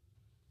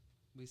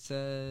 We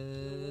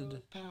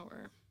said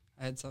Power.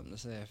 I had something to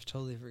say. I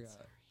totally forgot.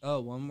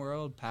 Oh, one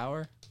world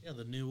power. yeah,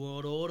 the new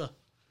world order.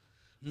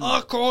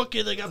 Oh,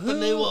 crikey, they got the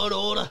new world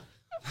order.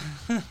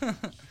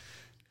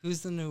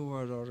 Who's the new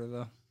world order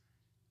though?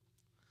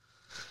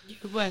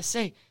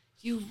 USA.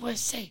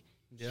 USA.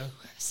 Yeah.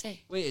 USA.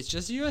 Wait, it's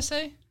just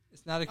USA?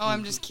 It's not a Oh,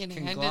 I'm just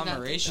kidding. I did not think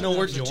conglomeration. that. No,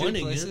 we're of the two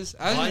joining it. places?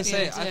 I was gonna Might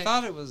say, be a I dick.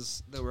 thought it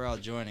was that we're all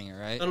joining it,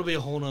 right? That'll be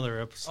a whole nother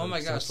episode. Oh my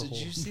 'cause gosh! that's a Did whole-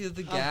 you see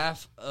the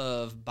gaff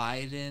of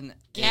Biden?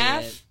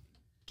 Gaff? and-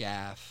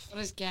 Gaff.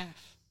 What is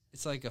gaff?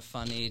 It's like a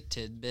funny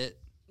tidbit,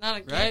 Not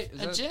a gif. right?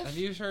 A GIF? Have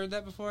you heard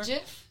that before?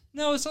 GIF?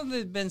 No, it's something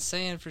they've been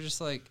saying for just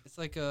like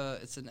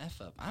it's an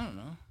F up. I don't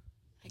know.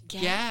 A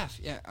gaff? Gaff.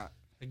 Yeah.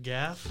 a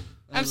gaff.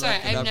 let me I'm sorry,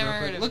 look it I've up never real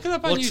quick. heard of Look it. it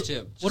up on What's-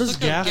 YouTube. what Just is look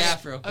up gaff?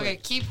 gaff real quick. Okay,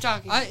 keep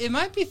talking. It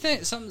might be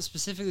something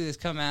specifically that's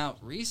come out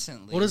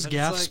recently. What is but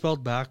gaff it's like,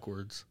 spelled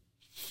backwards?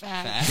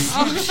 Fat. Fat.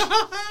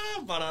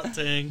 Oh,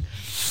 Ba-da-ting.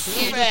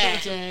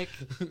 fat. Egg.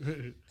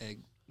 We're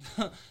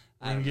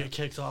I gonna don't know. get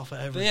kicked off of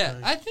But everything. yeah,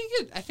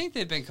 I think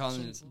they've been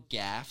calling it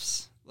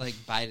gaffs, like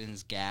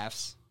Biden's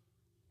gaffs.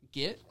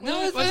 No,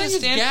 I What's think it it's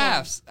stand for?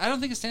 gaffs. I don't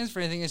think it stands for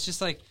anything. It's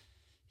just like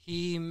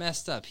he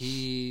messed up.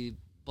 He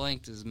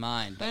blanked his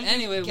mind. But But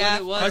anyway,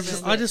 gaff- what it was.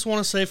 is I that- just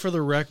want to say for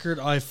the record,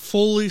 I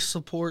fully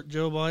support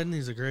Joe Biden.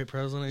 He's a great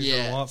president. He's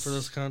done a lot for Yes.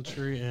 this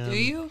country. And Do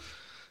you?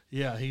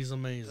 Yeah, he's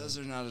amazing. those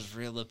are not his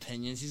real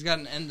opinions. He's got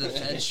an end of the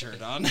Fed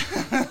shirt on.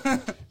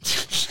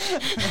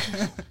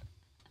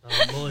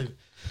 I don't believe it.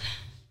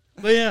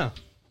 But yeah,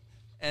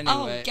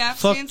 anyway, Oh, gaff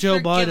fuck stands Joe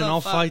for Biden. give a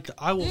I'll fuck. fight.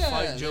 I will Yeah,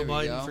 fight Joe there we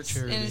Biden go. for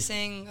charity. And a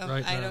saying of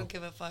Right I now. don't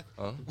give a fuck.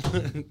 Huh?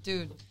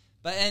 Dude.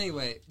 But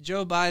anyway,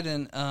 Joe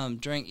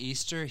Biden, during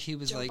Easter, he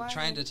was Joe like Biden.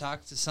 trying to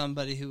talk to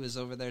somebody who was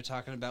over there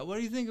talking about, what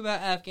do you think about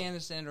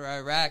Afghanistan or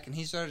Iraq? And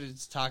he started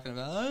talking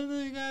about, I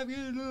think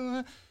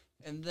Afghanistan.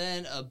 And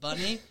then a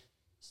bunny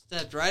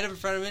stepped right up in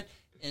front of him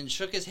and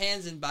shook his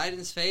hands in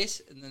Biden's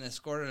face and then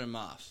escorted him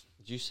off.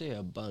 Did you say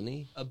a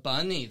bunny? A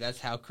bunny. That's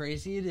how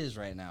crazy it is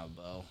right now,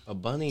 Bo. A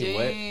bunny?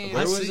 Damn.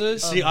 Where I was see-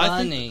 this? See, A I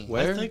bunny. think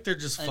Where? I think they're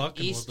just An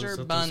fucking Easter with us at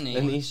this bunny.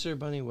 An point. Easter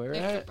bunny? Where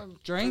at?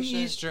 During For sure.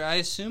 Easter, I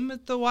assume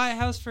at the White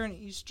House for an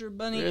Easter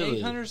bunny Really?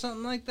 egg hunt or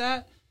something like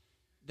that.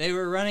 They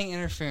were running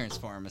interference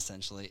for him,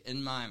 essentially,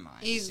 in my mind.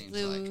 it He's seems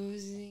like.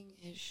 losing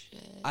his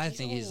shit. I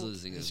think he's old.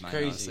 losing his He's mind.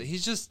 crazy. Honestly.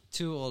 He's just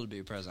too old to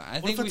be president. I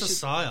What think if we it's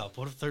should. a psyop?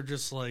 What if they're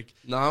just like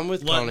No, I'm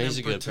with letting Colin. He's a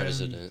him good pretend-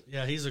 president.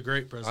 Yeah, he's a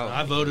great president. I I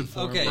like voted him. for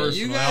Okay, him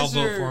personally. you I'll guys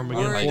vote are for him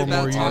again worried 4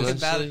 about more talking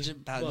years.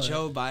 about But-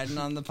 Joe Biden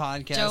on the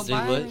podcast, Joe See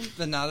what? Byron.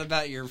 but not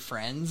about your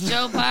friends.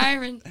 Joe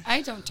Byron.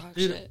 I don't talk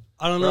Dude, shit.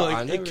 I don't know. Bro,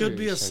 I it never could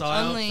be a censored.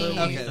 psyop Only though, when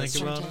Okay, you that's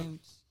think about it.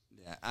 sometimes.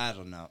 Yeah, I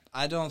don't know.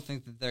 I don't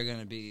think that they're going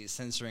to be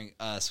censoring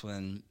us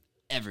when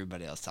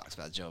everybody else talks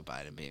about Joe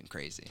Biden being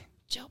crazy.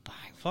 Joe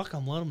Byron. Fuck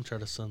them. Let them try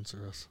to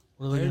censor us.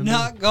 What are they They're gonna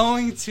not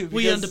going to.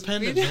 We because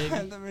independent, we don't baby.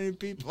 have that many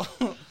people.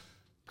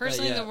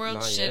 Personally, yeah, the world's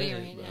not shitty yet,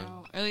 right bro.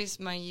 now. Or at least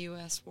my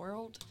U.S.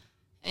 world.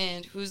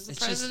 And who's the It's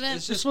just- president?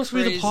 it's You're supposed to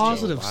be the crazy.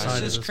 positive Joe Biden. side It's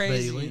of just this,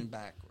 crazy Bailey. and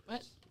backwards.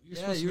 What? You're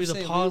Yeah, supposed you to were be the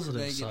saying we were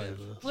positive side negative.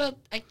 of it. Well,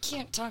 I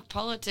can't talk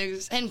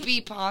politics and be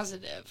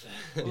positive.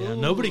 Yeah,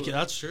 nobody can.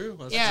 That's true.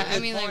 That's Yeah, true. I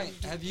mean, like,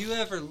 Point. Have you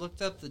ever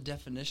looked up the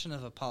definition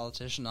of a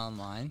politician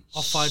online?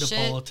 I'll fight a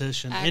shit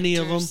politician. Any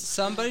of them. actors.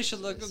 Somebody should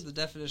look up the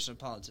definition of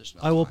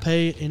politician. I will online.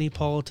 pay any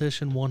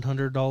politician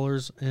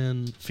 $100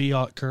 in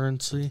fiat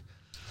currency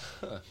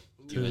to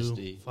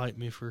USD. fight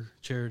me for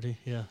charity.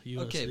 Yeah, USD.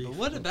 Okay, but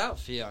what about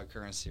fiat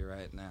currency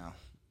right now?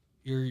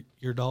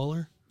 Your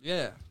dollar?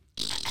 Yeah.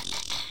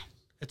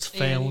 It's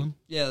failing.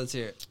 Yeah, let's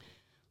hear it.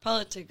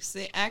 Politics,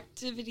 the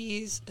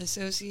activities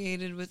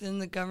associated within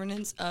the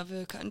governance of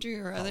a country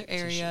or other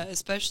area,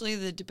 especially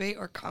the debate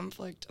or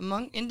conflict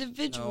among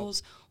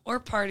individuals or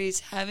parties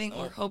having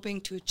or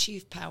hoping to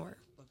achieve power.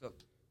 Look up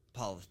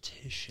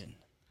politician.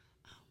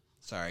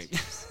 Sorry.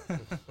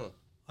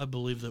 I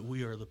believe that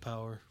we are the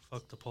power.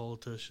 Fuck the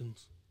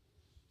politicians.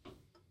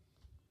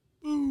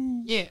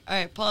 Yeah, all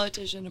right,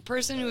 politician. A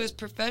person who is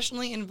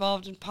professionally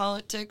involved in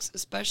politics,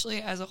 especially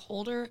as a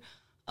holder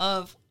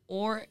of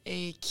or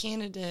a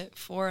candidate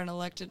for an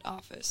elected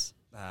office.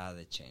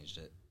 They changed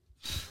it.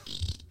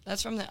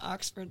 That's from the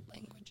Oxford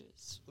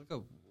Languages. Look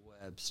up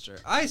Webster.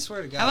 I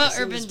swear to God. How about I've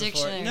seen Urban this before.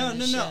 Dictionary No, and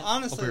no, shit? no.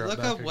 Honestly, I'll be right look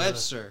back, up I got it.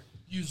 Webster.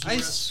 I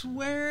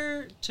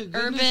swear to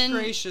goodness Urban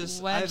gracious,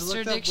 I've Webster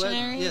looked up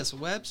Dictionary? yes,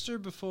 Webster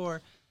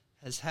before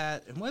has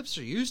had, and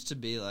Webster used to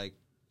be like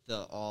the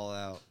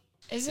all-out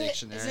Is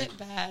dictionary. it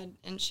bad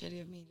and shitty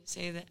of me to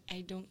say that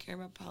I don't care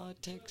about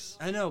politics?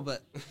 I know,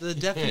 but the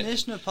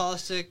definition of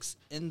politics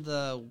in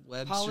the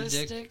Webster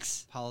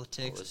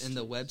Politics? in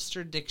the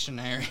Webster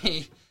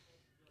dictionary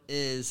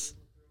is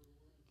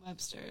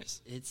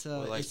Webster's. it's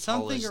like it's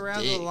something polished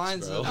around the dicks,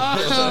 lines bro. of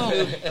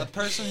Oh. a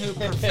person who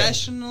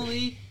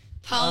professionally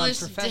Polished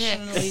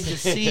professionally dicks.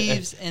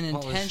 deceives and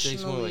Polished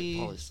dicks, more like intentionally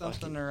polished something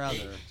fucking or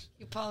other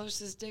You polish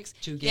his dicks.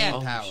 to gain Yeah.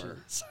 power.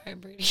 Sorry,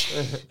 Brady.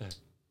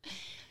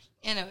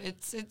 You know,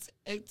 it's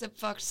a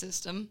fuck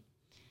system,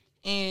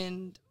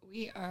 and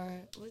we are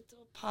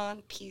little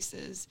pawn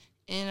pieces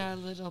in our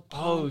little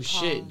pawn. Oh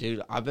shit,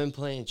 dude! I've been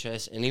playing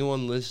chess.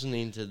 Anyone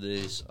listening to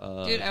this?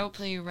 Dude, I will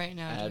play you right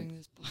now during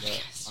this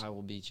podcast. I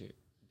will beat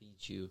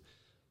you.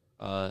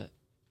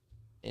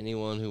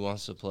 Anyone who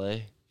wants to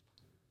play,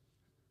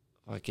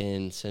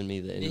 fucking send me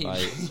the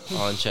invite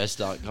on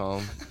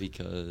chess.com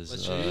because.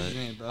 What's your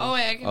username, bro? Oh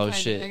wait, I can Oh find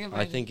shit! it. I can I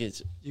find think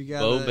it's You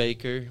got Beau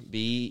Baker,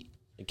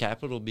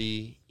 capital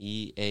B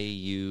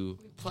EAU,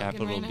 plugging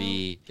capital right now?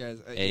 B guys,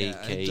 yeah, I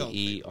don't think we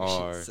should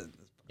AKER send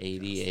this podcast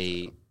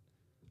 88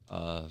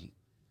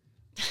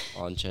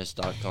 on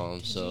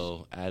chess.com.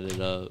 So add it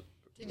up,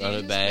 Did you run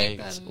just it make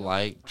back, that up?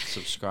 like,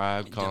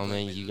 subscribe, definitely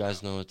comment. made You that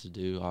guys know what to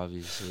do,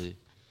 obviously.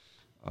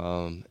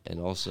 And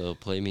also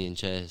play me in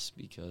chess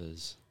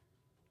because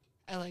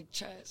I like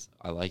chess.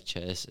 I like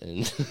chess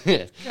and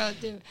God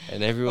damn.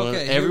 and everyone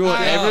Okay,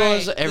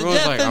 everyone's alright.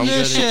 like I'm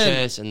good at definition.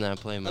 chess, and then I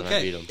play him and I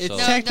Okay, beat him. it's So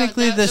No,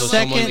 technically no, the so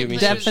someone second give me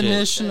some shit.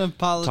 definition of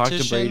talk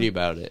politician. to Brady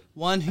about it.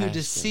 One who Ask him.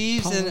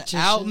 deceives and Politician.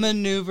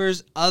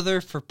 outmaneuvers other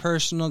for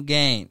personal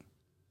gain.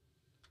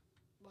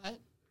 What?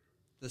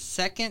 The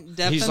second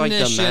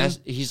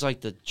definition. He's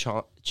like the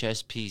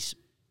chess piece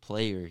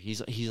player. He's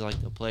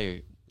like the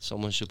player.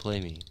 Someone should play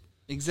me.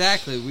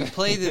 Exactly. We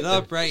played it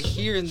up right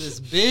here in this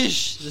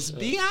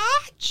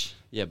biatch.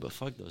 Yeah, but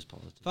fuck those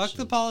politicians. Fuck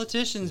the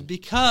politicians,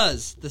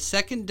 because the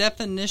second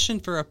definition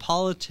for a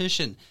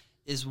politician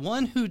is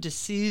one who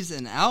deceives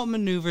and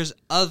outmaneuvers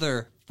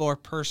other for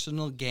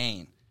personal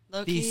gain. The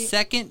Low-key,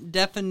 second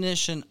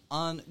definition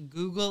on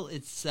Google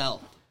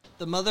itself.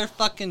 The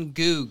motherfucking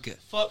Goog.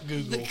 Fuck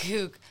the Google.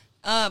 kook.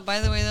 By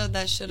the way, though,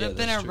 that should Yeah, have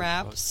been that's a true.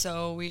 wrap, Fuck.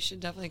 so we should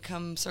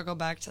definitely circle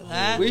back to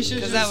that. We should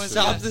 'cause just that was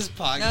stop good. this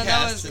podcast. No,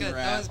 that was and good.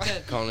 wrap. That was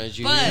good. Connor, did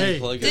you But really Hey,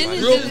 plug didn't it?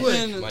 it- Real didn't- quick.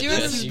 This My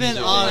has chess been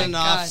user. on Oh and my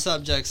off God.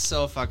 subjects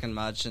so fucking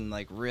much, and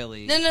like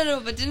really,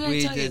 No, but didn't we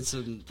I tell you? did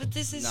some But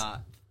this is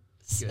not.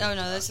 Oh good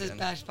no, this is talking.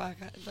 bad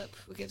podcast. But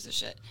who gives a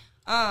shit?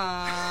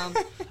 got-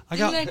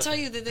 Didn't I tell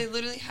you that they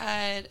literally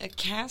had a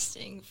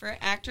casting for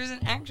actors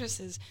and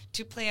actresses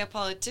to play a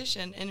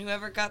politician, and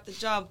whoever got the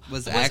job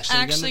Was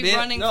actually gonna be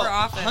running no, for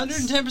office.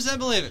 110%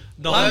 believe it.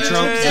 Donald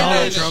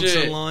 110%. Trump's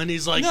Shit. in line.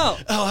 He's like, No.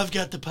 "Oh, I've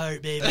got the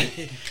part, baby.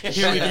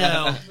 Here we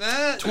go.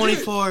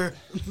 24."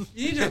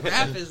 You need to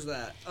rap as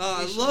that.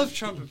 Oh, I love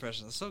Trump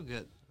impressions. It's so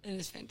good. It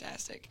is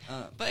fantastic.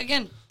 Uh, But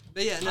again,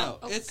 But yeah, no,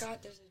 oh it's god,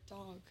 there's a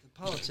dog.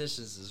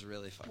 politicians is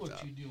really fucked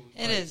up.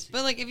 It is.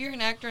 But like, if you're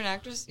an actor and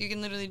actress, you can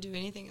literally do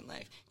anything in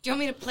life. Do you want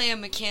me to play a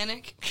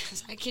mechanic?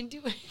 Because I can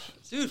do it.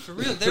 Dude, for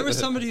real, there was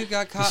somebody who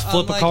got caught Just on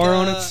flip a like, car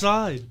on its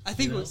side. I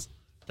think you it know? was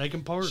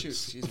Taking parts. shoot,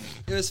 excuse me.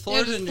 It was Yeah,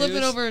 Florida just News. flip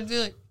it over and be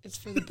like, it's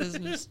for the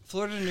business.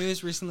 Florida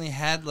News recently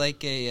had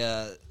like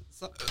a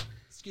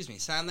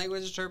sign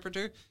language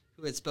interpreter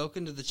who had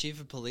spoken to the chief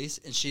of police,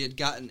 and she had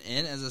gotten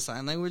in as a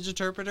sign language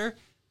interpreter,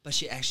 but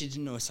she actually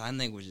didn't know sign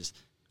languages.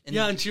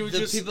 Yeah, and she was the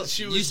just- people,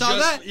 she you was saw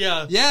just- that?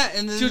 yeah. Yeah,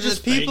 and then She was the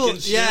just people, faking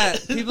shit. yeah,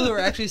 people who were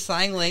actually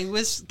sign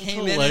language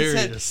came in and said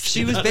hilarious.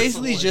 she was That's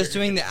basically just hilarious.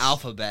 doing the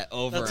alphabet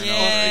over That's and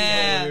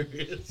Yeah. over.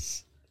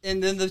 hilarious.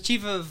 And then the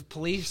chief of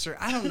police, or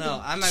I don't know,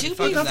 I might be To be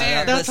fucking that fair-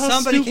 up. But That's how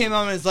somebody stupid- came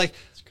on and was like,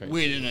 crazy.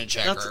 "We didn't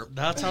check her.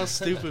 That's how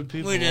stupid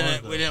people We are.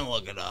 didn't. though. We didn't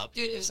look it up.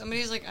 Dude, if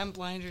somebody's like, I'm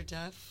blind or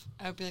deaf,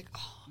 I would be like,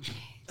 oh, okay.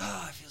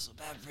 Oh, I feel so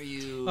bad for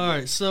you. All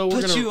right, so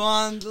we're Put gonna you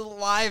on the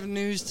live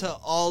news to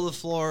all of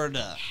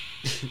Florida.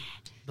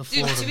 the Dude,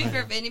 Florida to be man.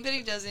 fair, if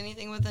anybody does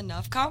anything with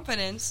enough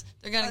confidence,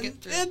 they're gonna get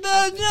through.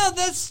 No,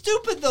 that's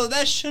stupid though.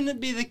 That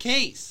shouldn't be the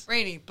case.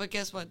 Brady, but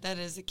guess what? That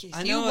is the case.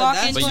 I You know walk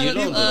that's into But why you a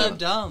don't people know. are club,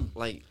 dumb.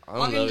 Like, I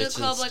walk don't know, into a it's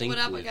club like, what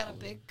up? I instinctive. got a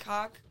big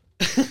cock.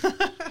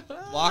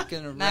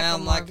 Walking around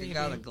Macklemore, like I baby.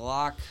 got a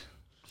Glock.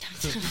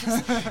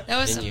 That was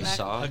And some you back-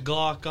 saw A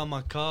Glock on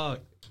my cock.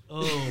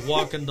 Oh,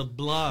 walking the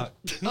block.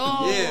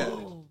 Oh, Yeah.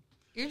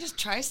 You're just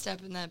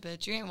tri-stepping that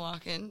bitch. You ain't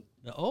walking.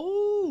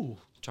 Oh,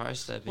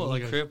 tri-stepping, Well,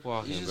 like a- crip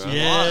walking, you just bro.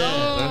 Yeah.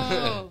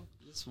 Oh.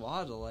 Just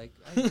waddle like.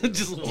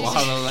 just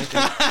Waddle like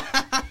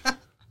a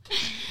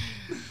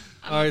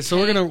All right, so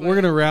we're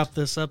gonna wrap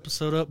this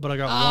episode up, but I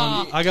got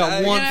Oh, one. I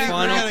got one we're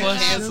final gonna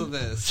Cancel question.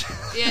 this.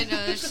 Yeah,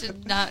 no, this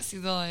should not see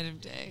the light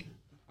of day.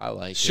 I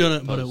like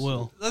Shouldn't, it. but it Post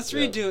will. Let's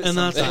Yeah. redo it. And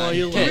that's sometime. why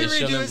you Can we love it. redo it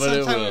Shouldn't, but it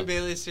sometime will. when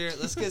Bailey's here?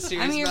 Let's get I'm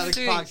serious here about for the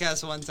 3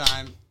 podcast one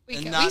time. We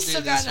and can, not we do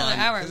still this got another one,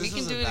 hour. 'cause We this can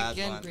was do a it bad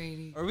again, one.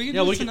 Brady. Or we can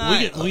Yeah, do we it can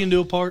tonight. we can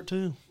do a part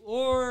two.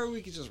 Or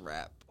we could just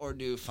rap or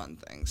do fun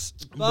things.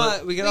 But But we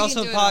can we can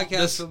also do it all.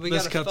 podcast. But we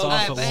This got to cuts focus. off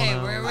Alright, at but 1 hey,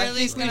 hour. we're I at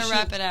least think we gonna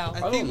wrap it out. I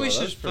don't think we know,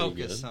 should that's pretty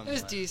focus good. somewhere. It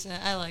was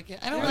decent. I like it.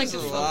 I don't That like was the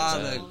There's a focus.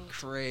 lot Yeah. of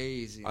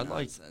crazy I'd like-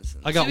 nonsense.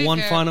 in I got To be one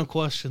fair- final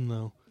question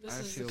though. This I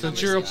is feel the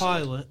Since you're a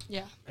conversation. pilot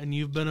Yeah, and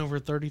you've been over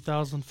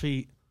 30,000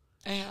 feet,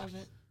 I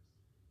haven't.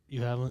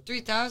 you haven't.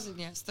 3,000,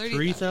 yes.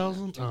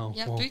 30,000. 3,000? Oh,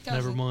 Yeah, well, 3,000.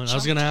 never mind. I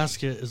was gonna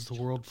ask you, is the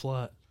world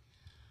flat?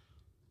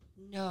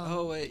 No.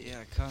 Oh wait,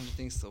 yeah. Connor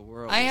thinks the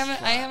world. I is haven't. I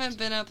flat. haven't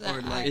been up that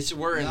Or, high. like, It's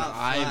we're an Not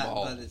flat,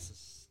 eyeball. but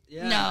it's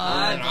yeah, No. an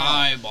An eyeball.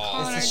 eyeball.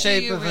 Connor, It's the do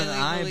shape you of an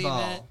really believe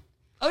eyeball. it?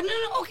 Oh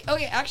no.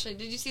 Okay. Actually,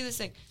 did you see this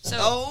thing? So.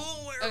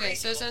 Oh, where Okay.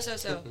 So.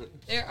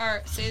 There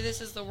are. Say this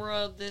is the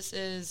world. This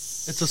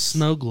is. It's a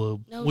snow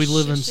globe. No, we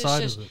live shush,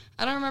 inside shush, of it.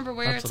 I don't remember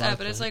where That's it's what I at,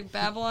 but it's think. like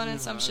Babylon and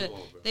some shit.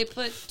 eyeball, bro. They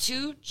put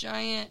 2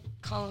 giant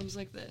columns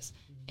like this,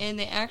 and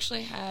they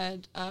actually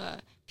had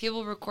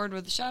people record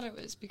where the shadow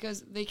is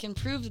because they can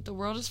prove that the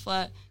world is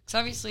flat. Because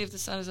obviously, if the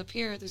sun is up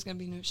here, there's going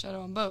to be no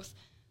shadow on both.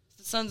 If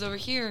the sun's over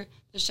here,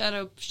 the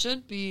shadow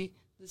should be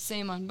the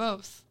same on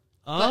both.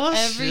 But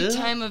every shit.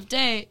 time of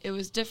day, it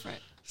was different.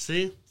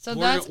 See? So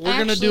we're that's we're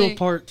gonna do a actually-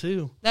 part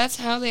 2. That's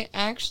how they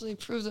actually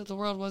proved that the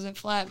world wasn't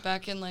flat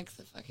back in like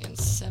the fucking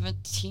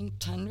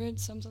 1700s,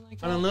 something like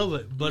that. I don't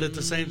know, but at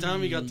the same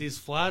time, you got these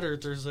flat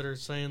earthers that are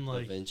saying Da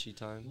like, Vinci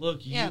time.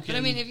 look, you Yeah, can. but I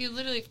mean, if you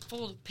literally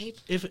fold a paper,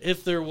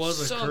 if there was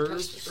a So curve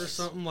impressed with or this.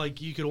 something,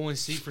 like you could only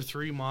see for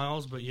 3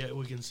 miles, but yet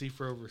we can see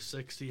for over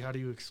 60. How do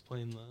you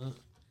explain that?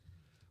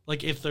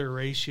 Like if their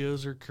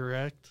ratios are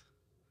correct.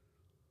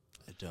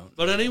 I don't.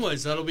 But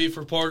anyways, that'll be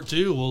for part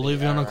 2. We'll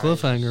leave you on a alright.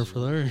 cliffhanger for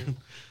there.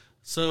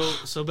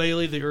 So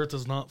Bailey, the Earth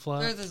is not the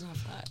flat. Earth is not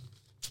flat.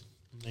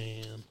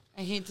 Man,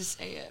 I hate to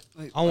say it.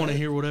 I want to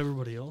hear what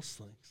everybody else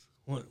thinks.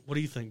 What do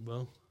you think,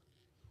 Beau?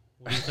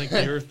 What do you think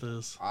the Earth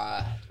is?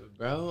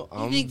 Bro,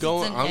 He thinks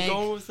it's an egg.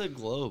 going with a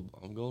globe.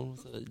 I'm going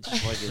with a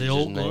just like a The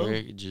old globe?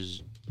 generic,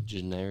 just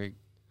generic,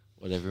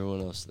 what everyone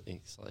else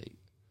thinks, like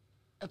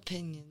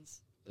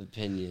Opinions.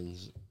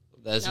 opinions.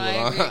 That's No, what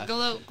I agree.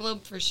 I.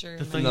 Globe for sure.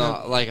 The thing No,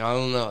 that- like I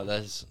don't know.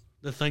 That's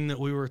The thing that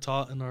we were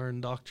taught in our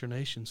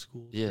indoctrination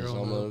schools. yes.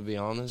 growing I'm gonna up. be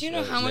honest. Do you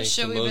know that how much makes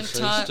shit the we've been most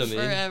taught sense to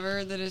me.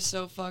 forever that is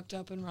so fucked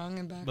up and wrong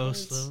and backwards?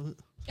 Most of it.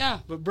 Yeah.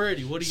 But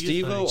Brady, what do you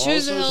Steve-O think?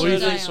 Choose a hill also to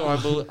said die it, so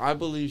on. I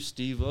believe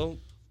Steve-O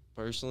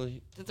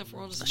personally. That the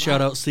world is Shout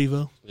flat. out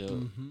Steve-O. Yeah,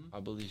 I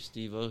believe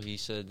Steve-O. He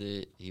said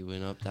that he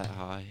went up that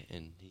high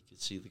and he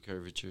could see the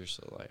curvature.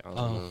 So like I don't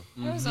Oh.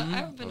 know.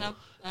 I've been up.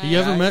 You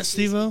ever I met can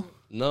see Steve-O?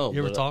 No, You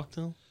ever but, talked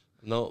to him?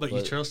 No, But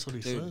you trust what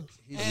he Dude, says.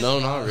 he's No,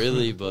 a not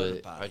really, porta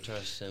but potty. I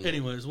trust him.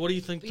 Anyways, what do you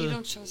think But you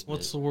don't trust me.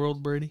 what's the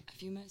world, Brady?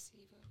 Have you met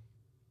Steve?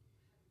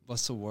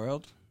 What's the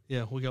world?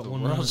 Yeah, we got The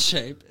one world minute.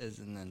 shape is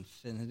an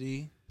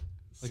infinity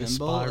Like a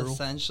symbol, spiral?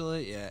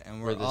 essentially. Yeah, and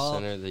We're we're the all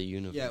center of the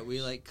universe. yeah.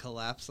 We like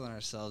collapse on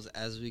ourselves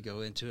as we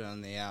go into it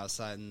on the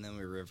outside, and then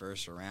we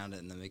reverse around it,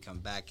 and then we come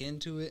back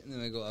into it, and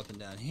then we go up and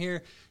down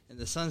here, and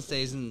the sun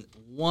stays in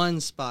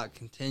one spot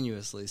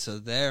continuously. So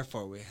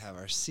therefore, we have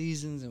our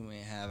seasons and we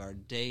have our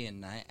day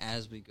and night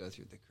as we go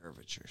through the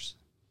curvatures.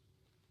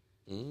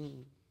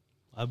 Mm.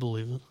 I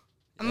believe it.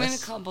 I'm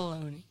Yes. gonna call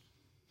baloney.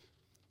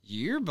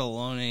 You're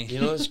baloney.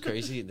 You know what's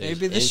crazy? There's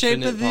Maybe the shape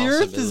infinite of the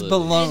Earth is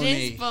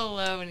possibilities. It is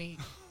baloney. baloney.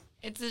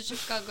 It's a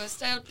Chicago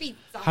style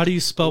pizza. How do you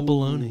spell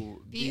baloney?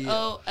 Ooh,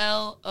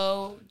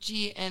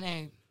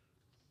 BOLOGNA.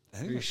 I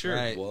think Are you that's sure?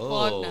 right.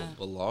 Whoa, Bologna.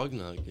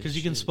 Bologna. good Because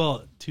you can shit. spell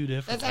it 2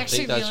 different That's ways.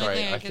 actually that's the only right.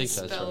 thing I I can think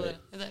that's spell right. it.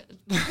 That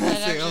That's the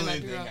actually only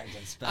might be thing wrong. I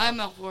can spell. I'm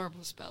a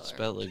horrible speller.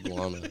 Spell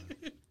iguana.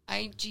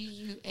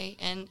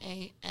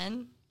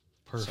 IGUANAN.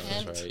 Perfect.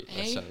 Sounds right. That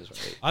A? sounds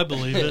right. I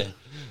believe it.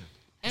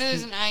 I know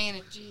there's an I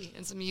and a G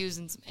and some U's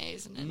and some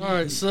A's and an All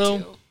right, so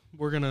two.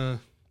 we're going to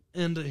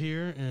end it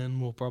here, and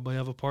we'll probably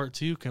have a part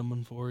 2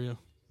 coming for you.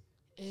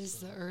 Is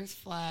the Earth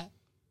flat?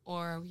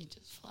 or are we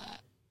just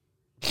flat?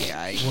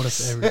 Yikes. What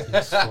if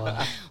everything's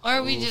flat? Or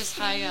are we just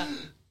high up?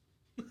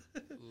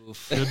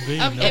 Oof. Could be.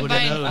 Okay, Nobody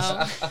bye. knows.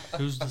 Oh.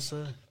 Who's to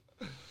say?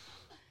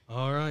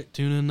 All right.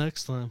 Tune in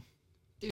next time.